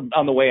out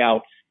on the way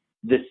out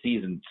this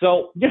season.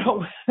 So,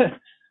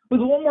 with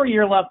one more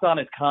year left on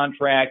his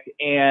contract,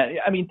 and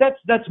I mean,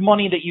 that's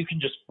money that you can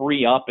just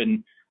free up.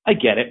 And I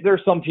get it.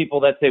 There's some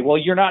people that say, well,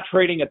 you're not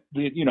trading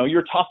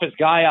your toughest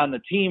guy on the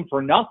team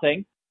for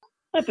nothing.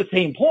 At the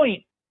same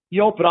point,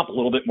 you open up a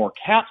little bit more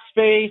cap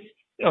space.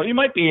 You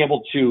might be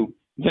able to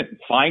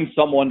find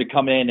someone to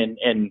come in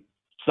and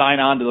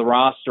sign on to the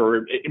roster,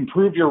 or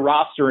improve your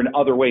roster in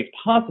other ways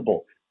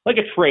possible, like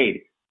a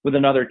trade with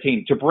another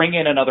team to bring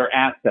in another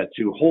asset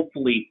to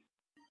hopefully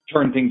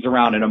turn things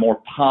around in a more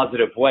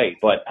positive way.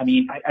 But I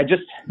mean, I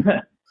just,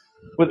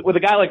 with a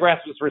guy like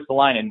Rasmus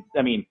Ristolainen,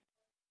 I mean,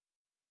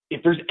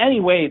 if there's any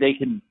way they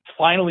can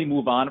finally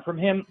move on from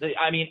him,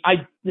 I mean,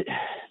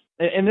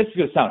 and this is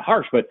going to sound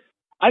harsh, but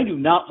I do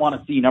not want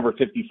to see number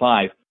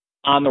 55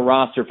 on the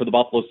roster for the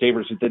Buffalo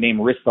Sabres with the name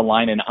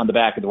Ristolainen on the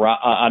back of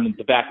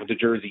the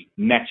jersey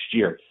next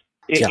year.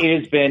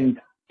 It has been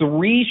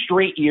 3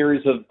 straight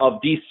years of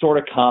these sort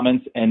of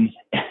comments, and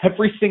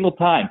every single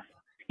time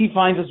he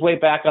finds his way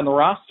back on the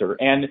roster.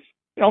 And,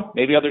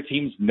 maybe other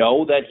teams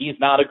know that he's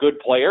not a good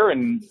player,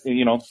 and,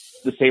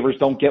 the Sabres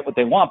don't get what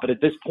they want. But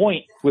at this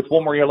point, with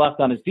one more year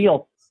left on his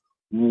deal,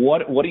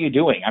 what are you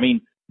doing? I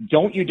mean,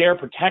 don't you dare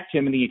protect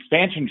him in the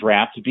expansion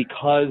draft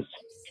because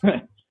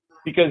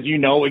you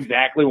know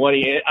exactly what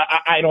he is.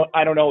 I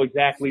don't know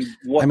exactly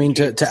what. I mean,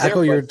 to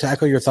echo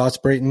your thoughts,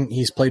 Brayton,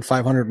 he's played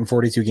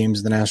 542 games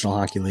in the National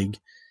Hockey League.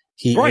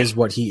 He is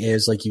what he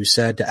is, like you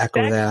said. To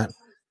echo that,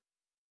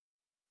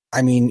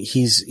 I mean,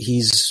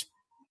 he's.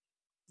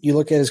 You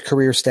look at his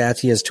career stats.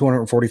 He has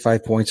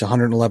 245 points.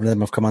 111 of them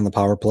have come on the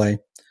power play.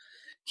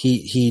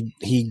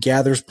 He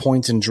gathers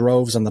points in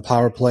droves on the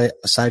power play.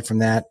 Aside from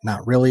that,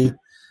 not really.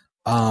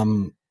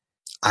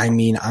 I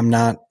mean, I'm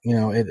not,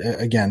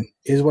 it again,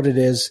 is what it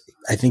is.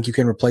 I think you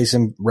can replace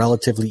him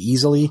relatively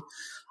easily,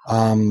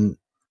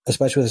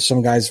 especially with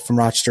some guys from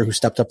Rochester who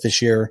stepped up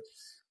this year.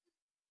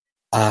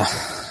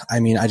 I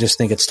mean, I just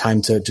think it's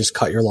time to just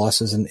cut your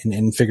losses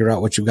and figure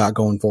out what you've got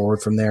going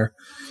forward from there.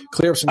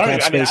 Clear up some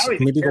cap space.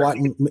 Maybe go out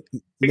and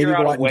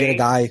get a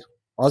guy.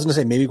 I was going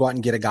to say maybe go out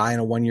and get a guy in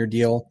a 1-year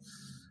deal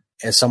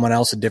as someone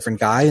else, a different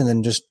guy, and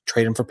then just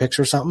trade him for picks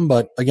or something.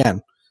 But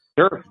again,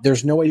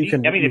 there's no way you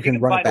can. If you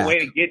can run find it back. a way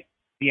to get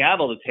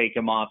Seattle to take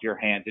him off your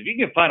hands, if you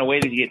can find a way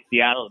to get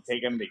Seattle to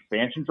take him in the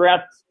expansion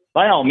draft,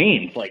 by all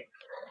means,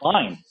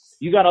 fine.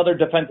 You got other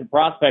defensive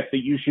prospects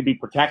that you should be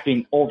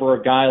protecting over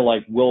a guy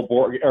like Will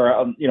Borg, or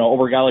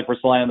over a guy like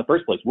Ristolainen in the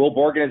first place. Will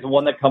Borgen is the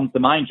one that comes to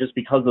mind just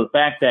because of the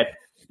fact that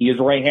he is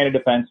a right-handed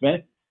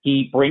defenseman.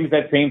 He brings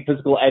that same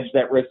physical edge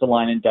that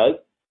Ristolainen does,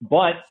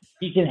 but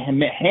he can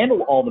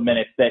handle all the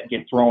minutes that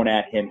get thrown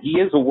at him.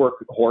 He is a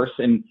workhorse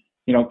and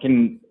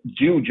can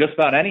do just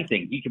about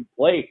anything. He can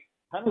play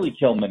penalty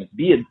kill minutes,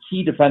 be a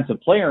key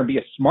defensive player, and be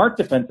a smart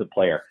defensive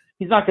player.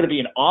 He's not going to be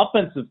an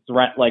offensive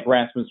threat like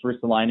Rasmus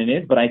Ristolainen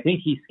is, but I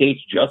think he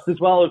skates just as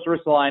well as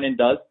Ristolainen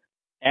does.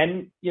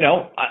 And,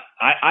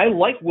 I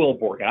like Will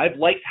Borgen. I've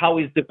liked how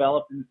he's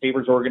developed in the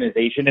Sabres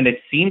organization, and it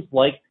seems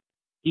like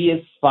he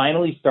has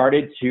finally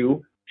started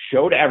to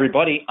show to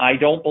everybody, I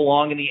don't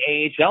belong in the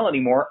AHL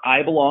anymore.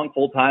 I belong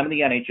full-time in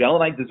the NHL,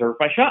 and I deserve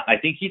my shot. I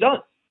think he does.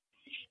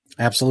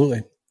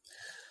 Absolutely.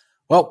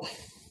 Well,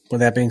 with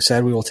that being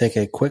said, we will take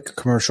a quick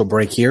commercial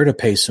break here to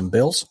pay some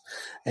bills,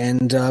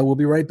 and we'll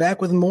be right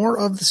back with more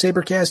of the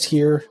Sabrecast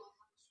here.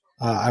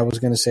 I was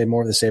going to say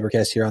more of the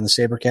Sabrecast here on the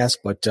Sabrecast,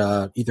 but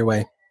either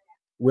way,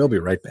 we'll be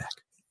right back.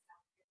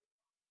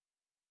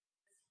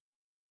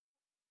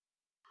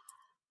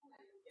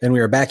 And we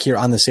are back here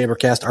on the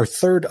Sabrecast, our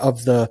third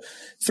of the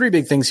 3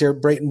 big things here.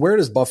 Brayton, where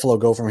does Buffalo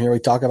go from here? We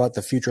talk about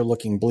the future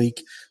looking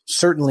bleak.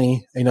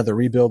 Certainly, the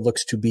rebuild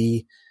looks to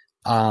be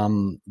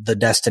the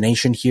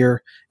destination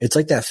here. It's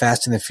like that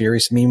Fast and the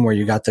Furious meme where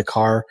you got the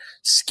car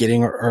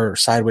skidding or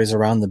sideways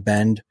around the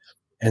bend,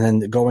 and then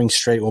going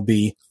straight will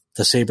be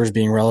the Sabres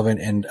being relevant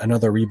and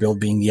another rebuild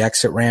being the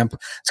exit ramp.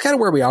 It's kind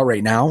of where we are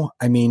right now.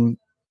 I mean,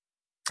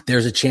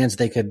 there's a chance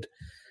they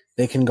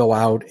can go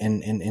out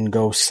and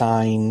go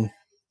sign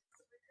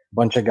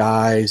bunch of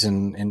guys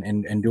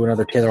and do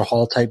another Taylor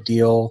Hall type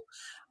deal.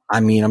 I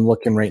mean, I'm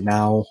looking right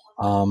now.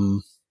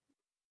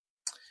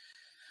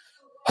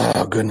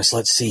 Oh goodness,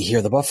 let's see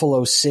here. The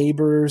Buffalo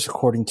Sabres,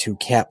 according to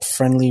Cap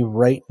Friendly,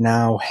 right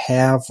now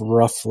have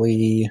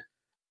roughly.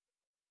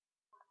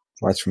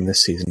 Well, that's from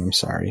this season. I'm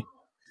sorry.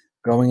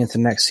 Going into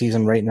next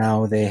season, right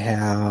now they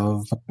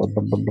have.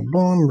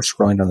 We're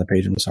scrolling down the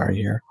page. I'm sorry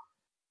here.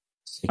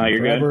 Oh, you're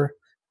good.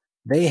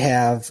 They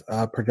have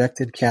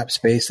projected cap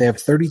space. They have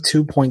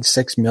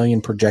 $32.6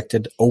 million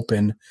projected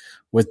open,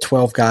 with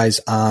 12 guys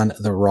on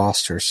the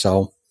roster.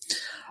 So,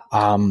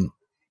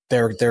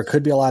 there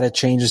could be a lot of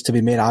changes to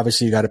be made.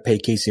 Obviously, you got to pay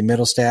Casey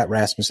Middlestat,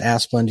 Rasmus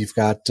Asplund. You've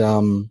got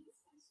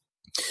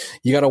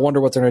you got to wonder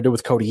what they're going to do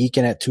with Cody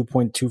Eakin at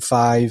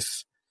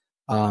 2.25.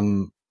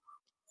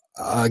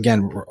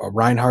 Again,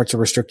 Reinhardt's a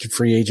restricted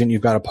free agent.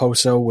 You've got a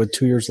Poso with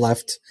 2 years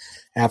left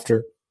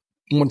after.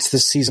 Once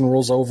this season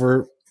rolls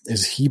over,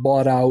 is he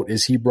bought out?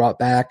 Is he brought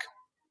back?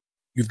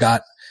 You've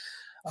got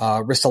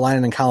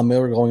Ristolainen and Colin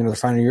Miller going into the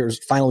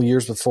final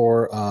years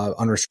before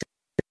unrestricted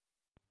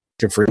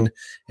free,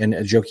 and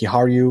Joki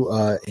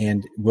Harju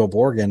and Will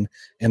Borgen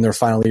in their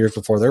final years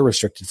before they're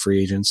restricted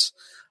free agents.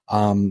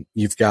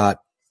 You've got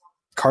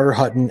Carter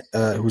Hutton,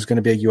 who's going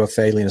to be a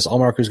UFA, Linus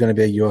Ullmark, who's going to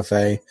be a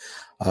UFA,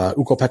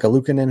 Ukko-Pekka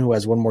Luukkonen, who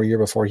has one more year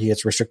before he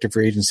hits restricted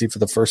free agency for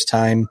the first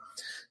time.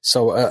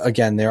 So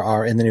again, there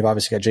are, and then you've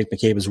obviously got Jake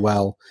McCabe as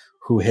well,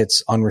 who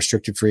hits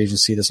unrestricted free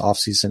agency this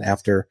offseason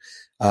after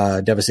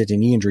devastating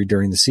knee injury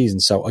during the season.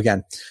 So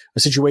again, a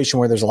situation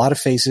where there's a lot of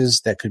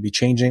faces that could be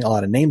changing, a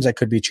lot of names that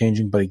could be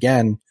changing. But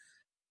again,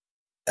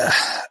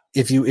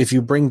 if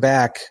you bring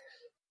back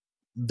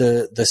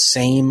the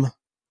same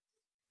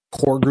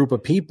core group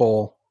of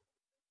people,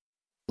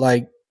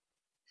 like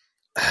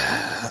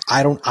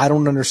I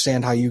don't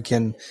understand how you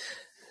can.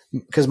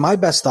 Because my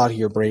best thought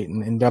here,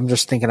 Brayton, and I'm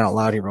just thinking out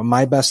loud here, but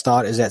my best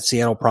thought is that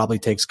Seattle probably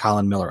takes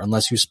Colin Miller.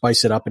 Unless you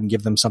spice it up and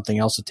give them something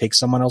else to take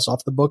someone else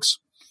off the books,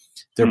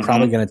 they're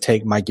probably going to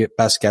take, my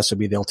best guess would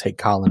be they'll take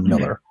Colin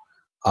Miller.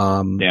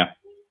 Yeah.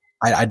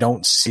 I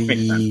don't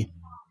see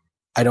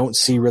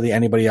really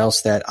anybody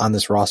else that on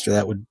this roster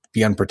that would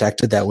be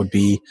unprotected, that would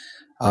be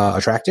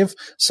attractive.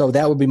 So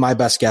that would be my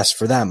best guess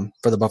for them,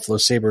 for the Buffalo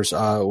Sabres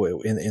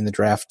in the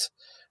draft.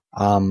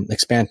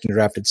 Expansion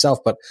draft itself,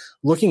 but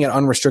looking at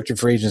unrestricted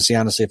free agency,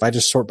 honestly, if I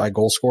just sort by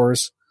goal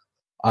scorers,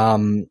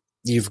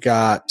 you've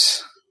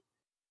got,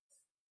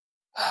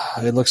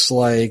 it looks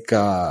like,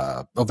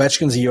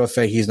 Ovechkin's a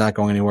UFA. He's not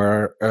going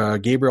anywhere.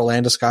 Gabriel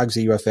Landeskog's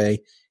a UFA.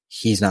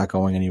 He's not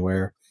going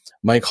anywhere.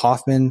 Mike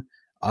Hoffman,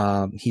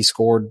 he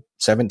scored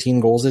 17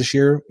 goals this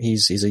year.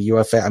 He's a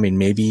UFA. I mean,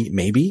 maybe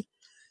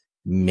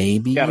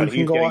you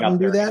can go out and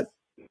do that.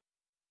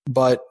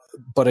 But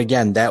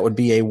again, that would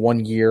be a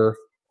 1 year.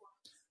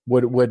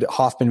 Would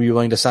Hoffman be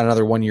willing to sign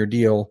another 1 year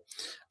deal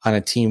on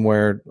a team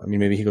where, I mean,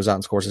 maybe he goes out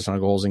and scores a ton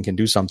of goals and can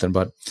do something.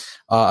 But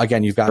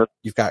again, you've got a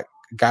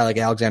guy like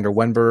Alexander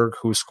Wenberg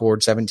who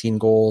scored 17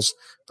 goals.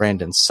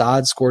 Brandon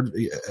Saad scored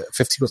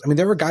 50 goals. I mean,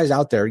 there are guys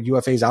out there,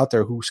 UFAs out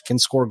there, who can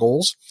score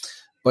goals,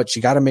 but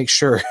you got to make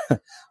sure.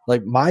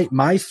 Like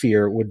my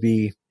fear would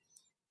be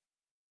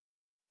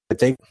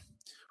that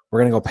we're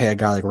going to go pay a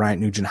guy like Ryan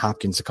Nugent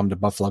Hopkins to come to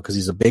Buffalo because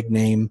he's a big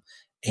name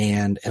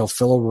and he'll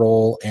fill a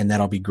role and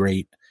that'll be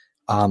great.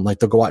 Like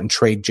they'll go out and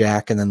trade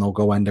Jack and then they'll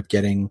go end up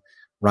getting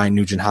Ryan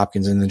Nugent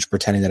Hopkins and then just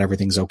pretending that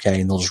everything's okay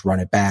and they'll just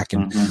run it back.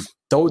 And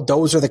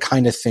those are the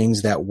kind of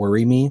things that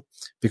worry me,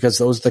 because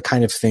those are the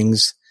kind of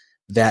things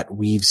that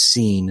we've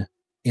seen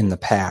in the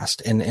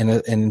past.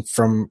 And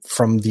from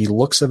the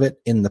looks of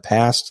it in the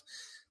past,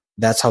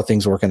 that's how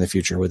things work in the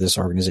future with this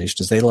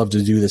organization, is they love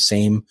to do the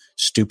same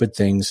stupid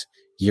things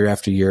year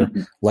after year,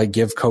 like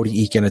give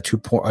Cody Eakin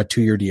a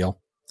 2 year deal.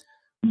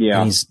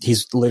 Yeah, and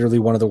he's literally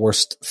one of the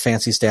worst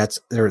fancy stats,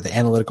 or the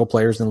analytical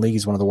players in the league.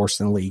 He's one of the worst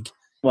in the league,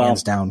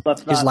 hands down.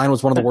 His line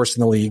was one of the worst in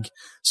the league.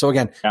 So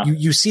again,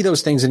 you see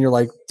those things and you're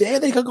like,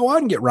 damn, they could go out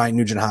and get Ryan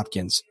Nugent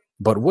Hopkins,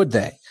 but would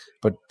they?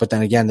 But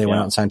then again, they went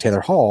out and signed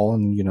Taylor Hall,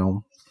 and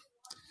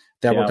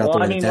that worked out the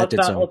way that did.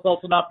 Let's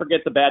also not forget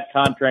the bad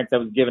contract that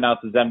was given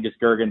out to Zemgus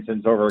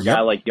Girgensons over a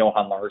guy like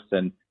Johan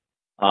Larsson.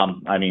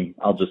 I mean,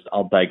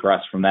 I'll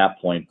digress from that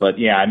point, but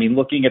yeah, I mean,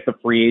 looking at the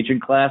free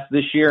agent class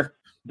this year,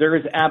 there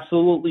is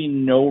absolutely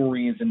no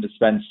reason to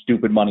spend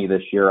stupid money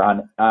this year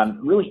on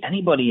really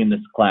anybody in this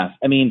class.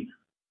 I mean,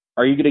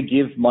 are you going to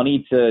give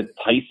money to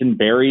Tyson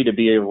Barrie to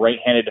be a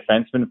right-handed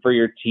defenseman for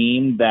your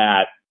team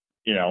that,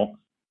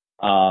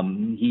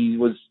 he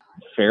was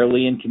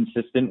fairly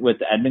inconsistent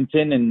with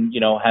Edmonton and,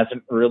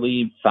 hasn't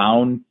really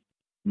found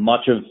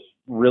much of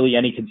really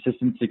any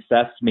consistent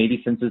success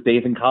maybe since his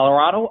days in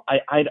Colorado?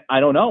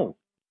 I don't know.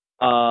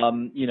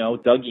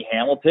 Dougie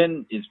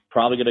Hamilton is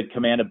probably going to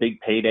command a big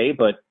payday,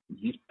 but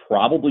he's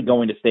probably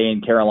going to stay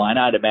in Carolina.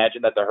 I'd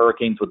imagine that the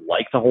Hurricanes would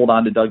like to hold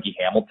on to Dougie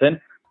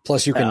Hamilton.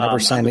 Plus, you can never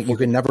sign it. You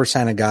can never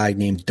sign a guy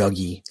named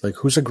Dougie. Like,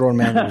 who's a grown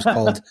man who's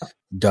called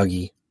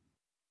Dougie?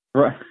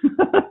 Right.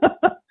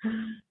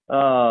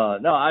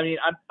 No, I mean,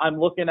 I'm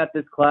looking at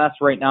this class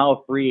right now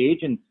of free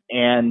agents,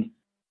 and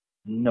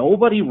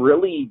nobody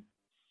really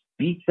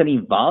speaks any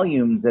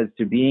volumes as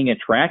to being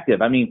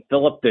attractive. I mean,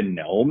 Philip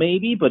Deneau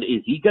maybe, but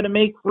is he going to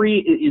make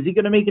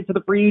it to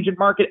the free agent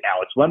market?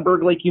 Alex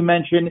Wenberg, like you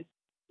mentioned,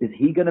 is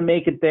he going to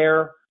make it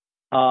there?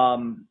 I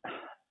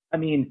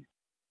mean,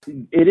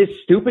 it is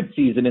stupid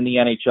season in the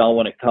NHL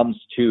when it comes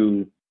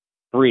to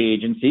free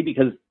agency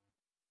because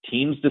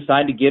teams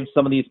decide to give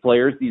some of these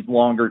players these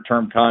longer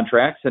term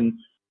contracts and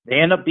they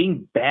end up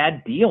being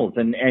bad deals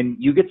and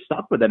you get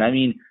stuck with it. I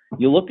mean,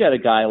 you look at a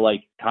guy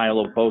like Kyle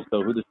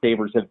Oposto, who the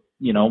Sabres have,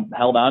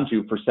 held on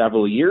to for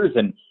several years,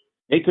 and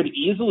they could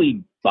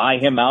easily buy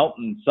him out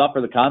and suffer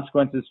the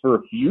consequences for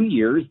a few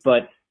years.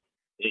 But,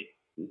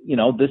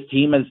 this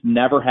team has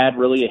never had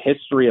really a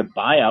history of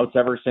buyouts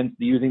ever since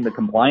using the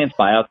compliance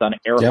buyouts on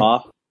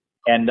Ehrhoff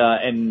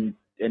and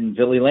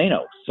Ville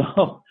Leno.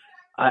 So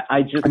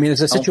I mean,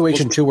 it's a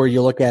situation too, where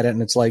you look at it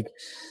and it's like,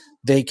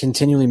 they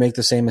continually make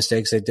the same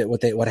mistakes. They did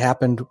what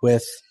happened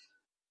with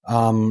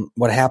Matt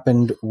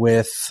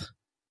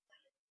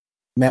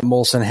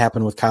Molson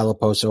happened with Kyle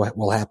Oposto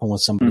will happen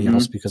with somebody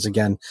else because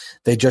again,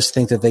 they just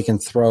think that they can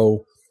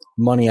throw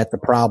money at the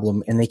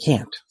problem and they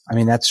can't. I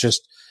mean, that's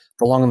just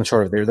the long and the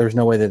short of it. There's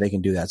no way that they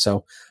can do that.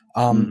 So,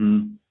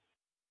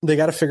 they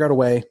got to figure out a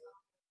way.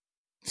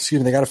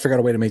 They got to figure out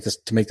a way to make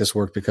this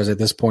work because at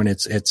this point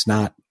it's just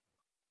not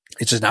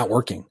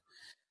working.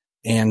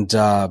 And,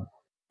 I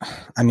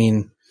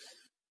mean,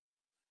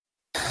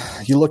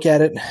 you look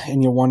at it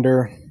and you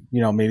wonder,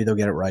 maybe they'll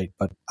get it right,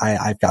 but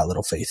I've got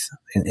little faith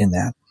in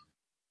that.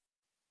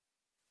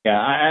 Yeah,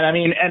 I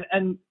mean,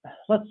 and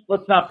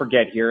let's not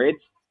forget here,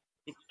 it's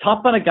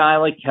tough on a guy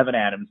like Kevyn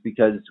Adams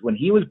because when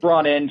he was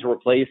brought in to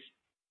replace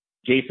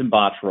Jason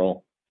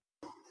Botterill,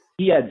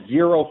 he had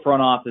zero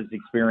front office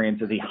experience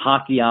as a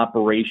hockey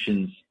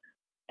operations,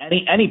 in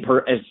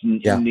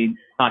the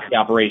hockey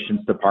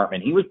operations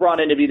department. He was brought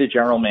in to be the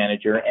general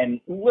manager and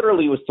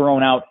literally was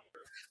thrown out.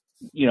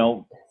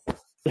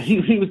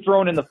 He was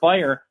thrown in the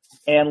fire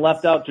and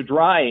left out to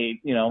dry.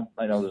 I know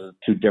those are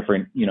two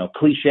different,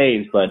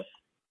 cliches, but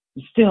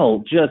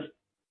still just,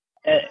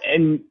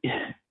 and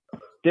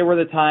there were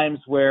the times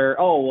where,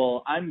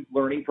 I'm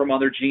learning from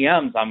other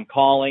GMs. I'm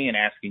calling and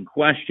asking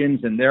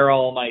questions and they're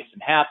all nice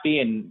and happy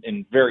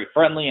and very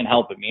friendly and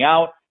helping me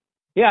out.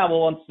 Yeah,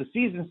 well, once the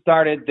season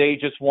started, they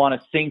just want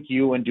to sink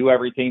you and do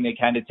everything they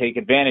can to take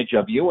advantage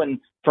of you. And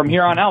from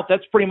here on out,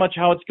 that's pretty much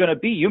how it's going to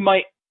be. You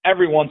might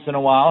every once in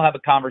a while have a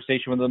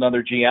conversation with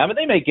another GM, and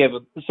they may give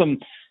some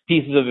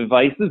pieces of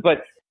advice,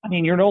 but I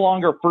mean, you're no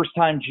longer a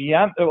first-time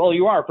GM. Well,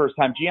 you are a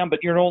first-time GM,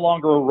 but you're no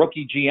longer a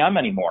rookie GM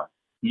anymore.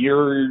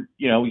 You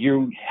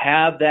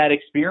have that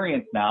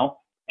experience now,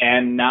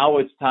 and now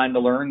it's time to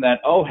learn that,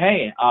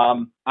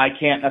 I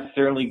can't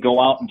necessarily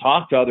go out and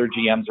talk to other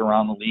GMs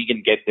around the league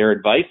and get their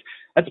advice.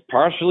 That's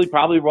partially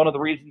probably one of the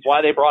reasons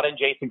why they brought in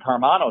Jason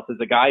Karmanos as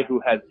a guy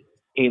who has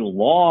a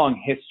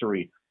long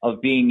history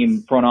of being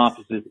in front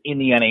offices in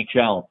the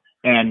NHL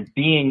and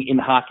being in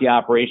the hockey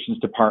operations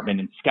department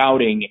and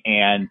scouting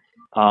and,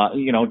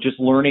 just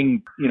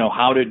learning,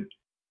 how to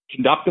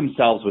conduct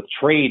themselves with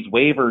trades,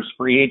 waivers,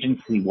 free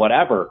agency,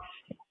 whatever.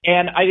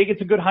 And I think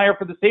it's a good hire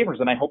for the Sabres,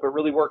 and I hope it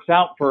really works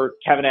out for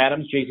Kevyn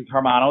Adams, Jason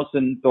Karmanos,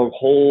 and the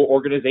whole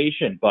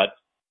organization. But,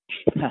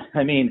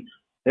 I mean,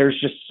 there's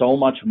just so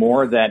much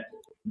more that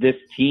this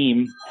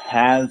team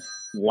has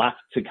left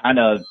to kind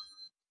of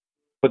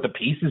put the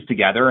pieces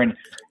together. And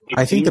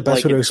I think the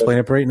best way to explain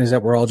it, Brayton, is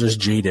that we're all just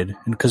jaded,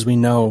 and because we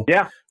know,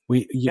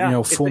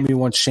 fool me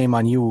once, shame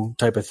on you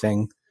type of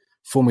thing.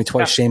 Fool me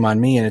twice, shame on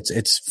me, and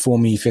it's fool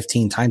me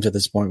 15 times at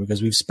this point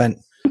because we've spent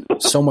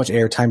so much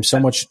air time, so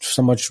much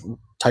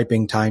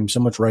typing time,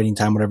 so much writing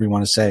time, whatever you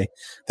want to say.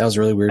 That was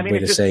a really weird way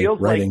to say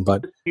writing,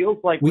 but it feels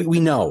like we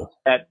know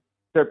that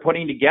they're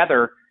putting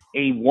together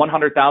a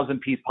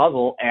 100,000 piece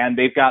puzzle, and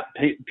they've got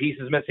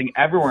pieces missing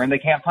everywhere, and they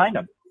can't find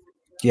them.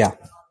 Yeah.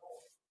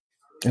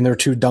 And they're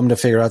too dumb to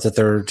figure out that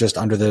they're just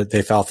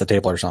they fell off the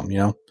table or something,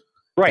 Right,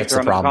 that's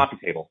they're the on the coffee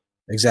table.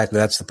 Exactly,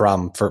 that's the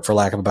problem, for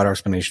lack of a better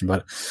explanation.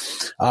 But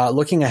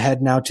looking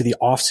ahead now to the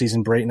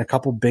offseason, Brayton, a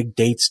couple big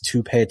dates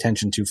to pay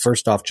attention to.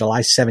 First off,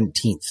 July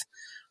 17th.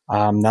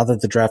 Now that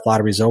the draft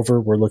lottery is over,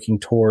 we're looking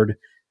toward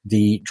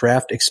the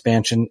draft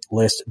expansion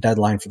list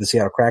deadline for the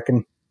Seattle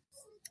Kraken.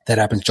 That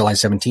happens July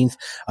 17th.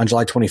 On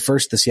July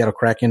 21st, the Seattle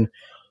Kraken,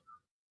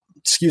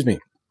 excuse me,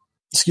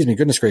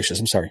 goodness gracious,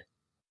 I'm sorry.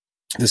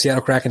 The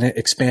Seattle Kraken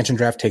expansion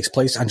draft takes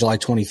place on July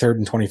 23rd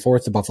and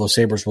 24th. The Buffalo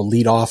Sabres will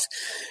lead off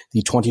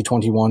the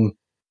 2021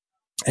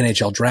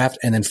 NHL Draft,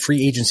 and then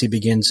free agency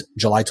begins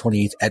July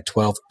 28th at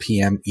 12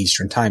 p.m.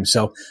 Eastern Time.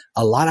 So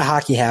a lot of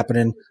hockey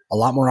happening, a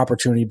lot more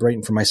opportunity,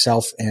 Brayton, for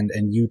myself and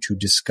you to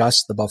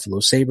discuss the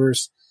Buffalo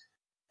Sabres.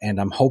 And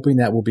I'm hoping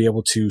that we'll be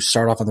able to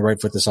start off on the right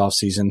foot this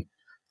offseason,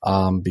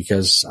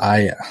 because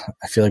I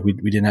feel like we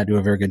did not do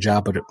a very good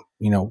job, but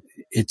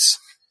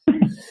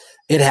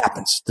it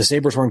happens. The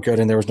Sabres weren't good,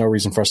 and there was no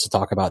reason for us to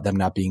talk about them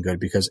not being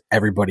good because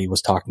everybody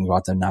was talking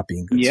about them not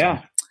being good.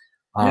 Yeah.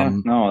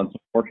 No, it's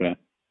unfortunate.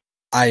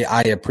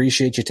 I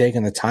appreciate you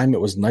taking the time.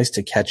 It was nice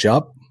to catch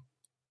up.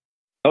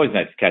 Always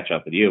nice to catch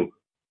up with you.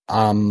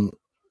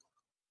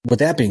 With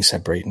that being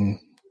said, Brayton,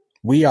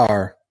 We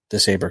are the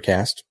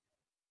Sabrecast.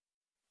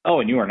 Oh,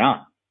 and you are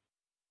not.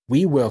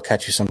 We will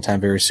catch you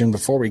sometime very soon.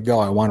 Before we go,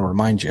 I want to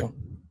remind you,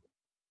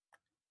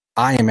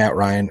 I am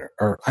Ryan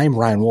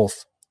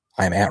Wolfe.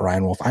 I am at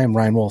Ryan Wolfe. I am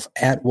Ryan Wolfe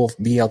at Wolfe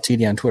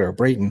BLTD on Twitter.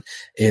 Brayton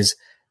is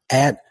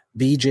at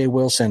BJ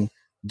Wilson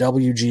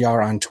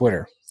WGR on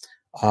Twitter.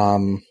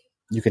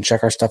 You can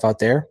check our stuff out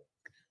there.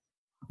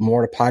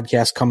 More to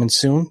podcasts coming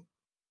soon.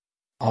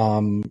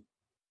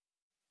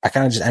 I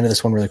kind of just ended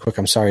this one really quick.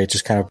 I'm sorry. It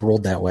just kind of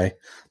rolled that way.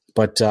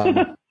 But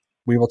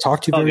we will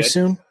talk to you very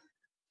soon.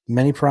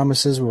 Many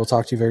promises. We will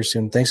talk to you very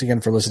soon. Thanks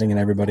again for listening, and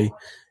everybody.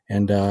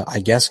 And I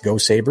guess go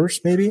Sabres,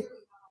 maybe?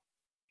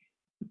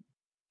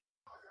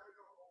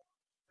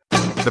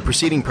 The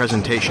preceding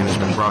presentation has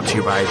been brought to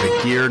you by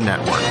the Gear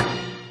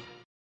Network.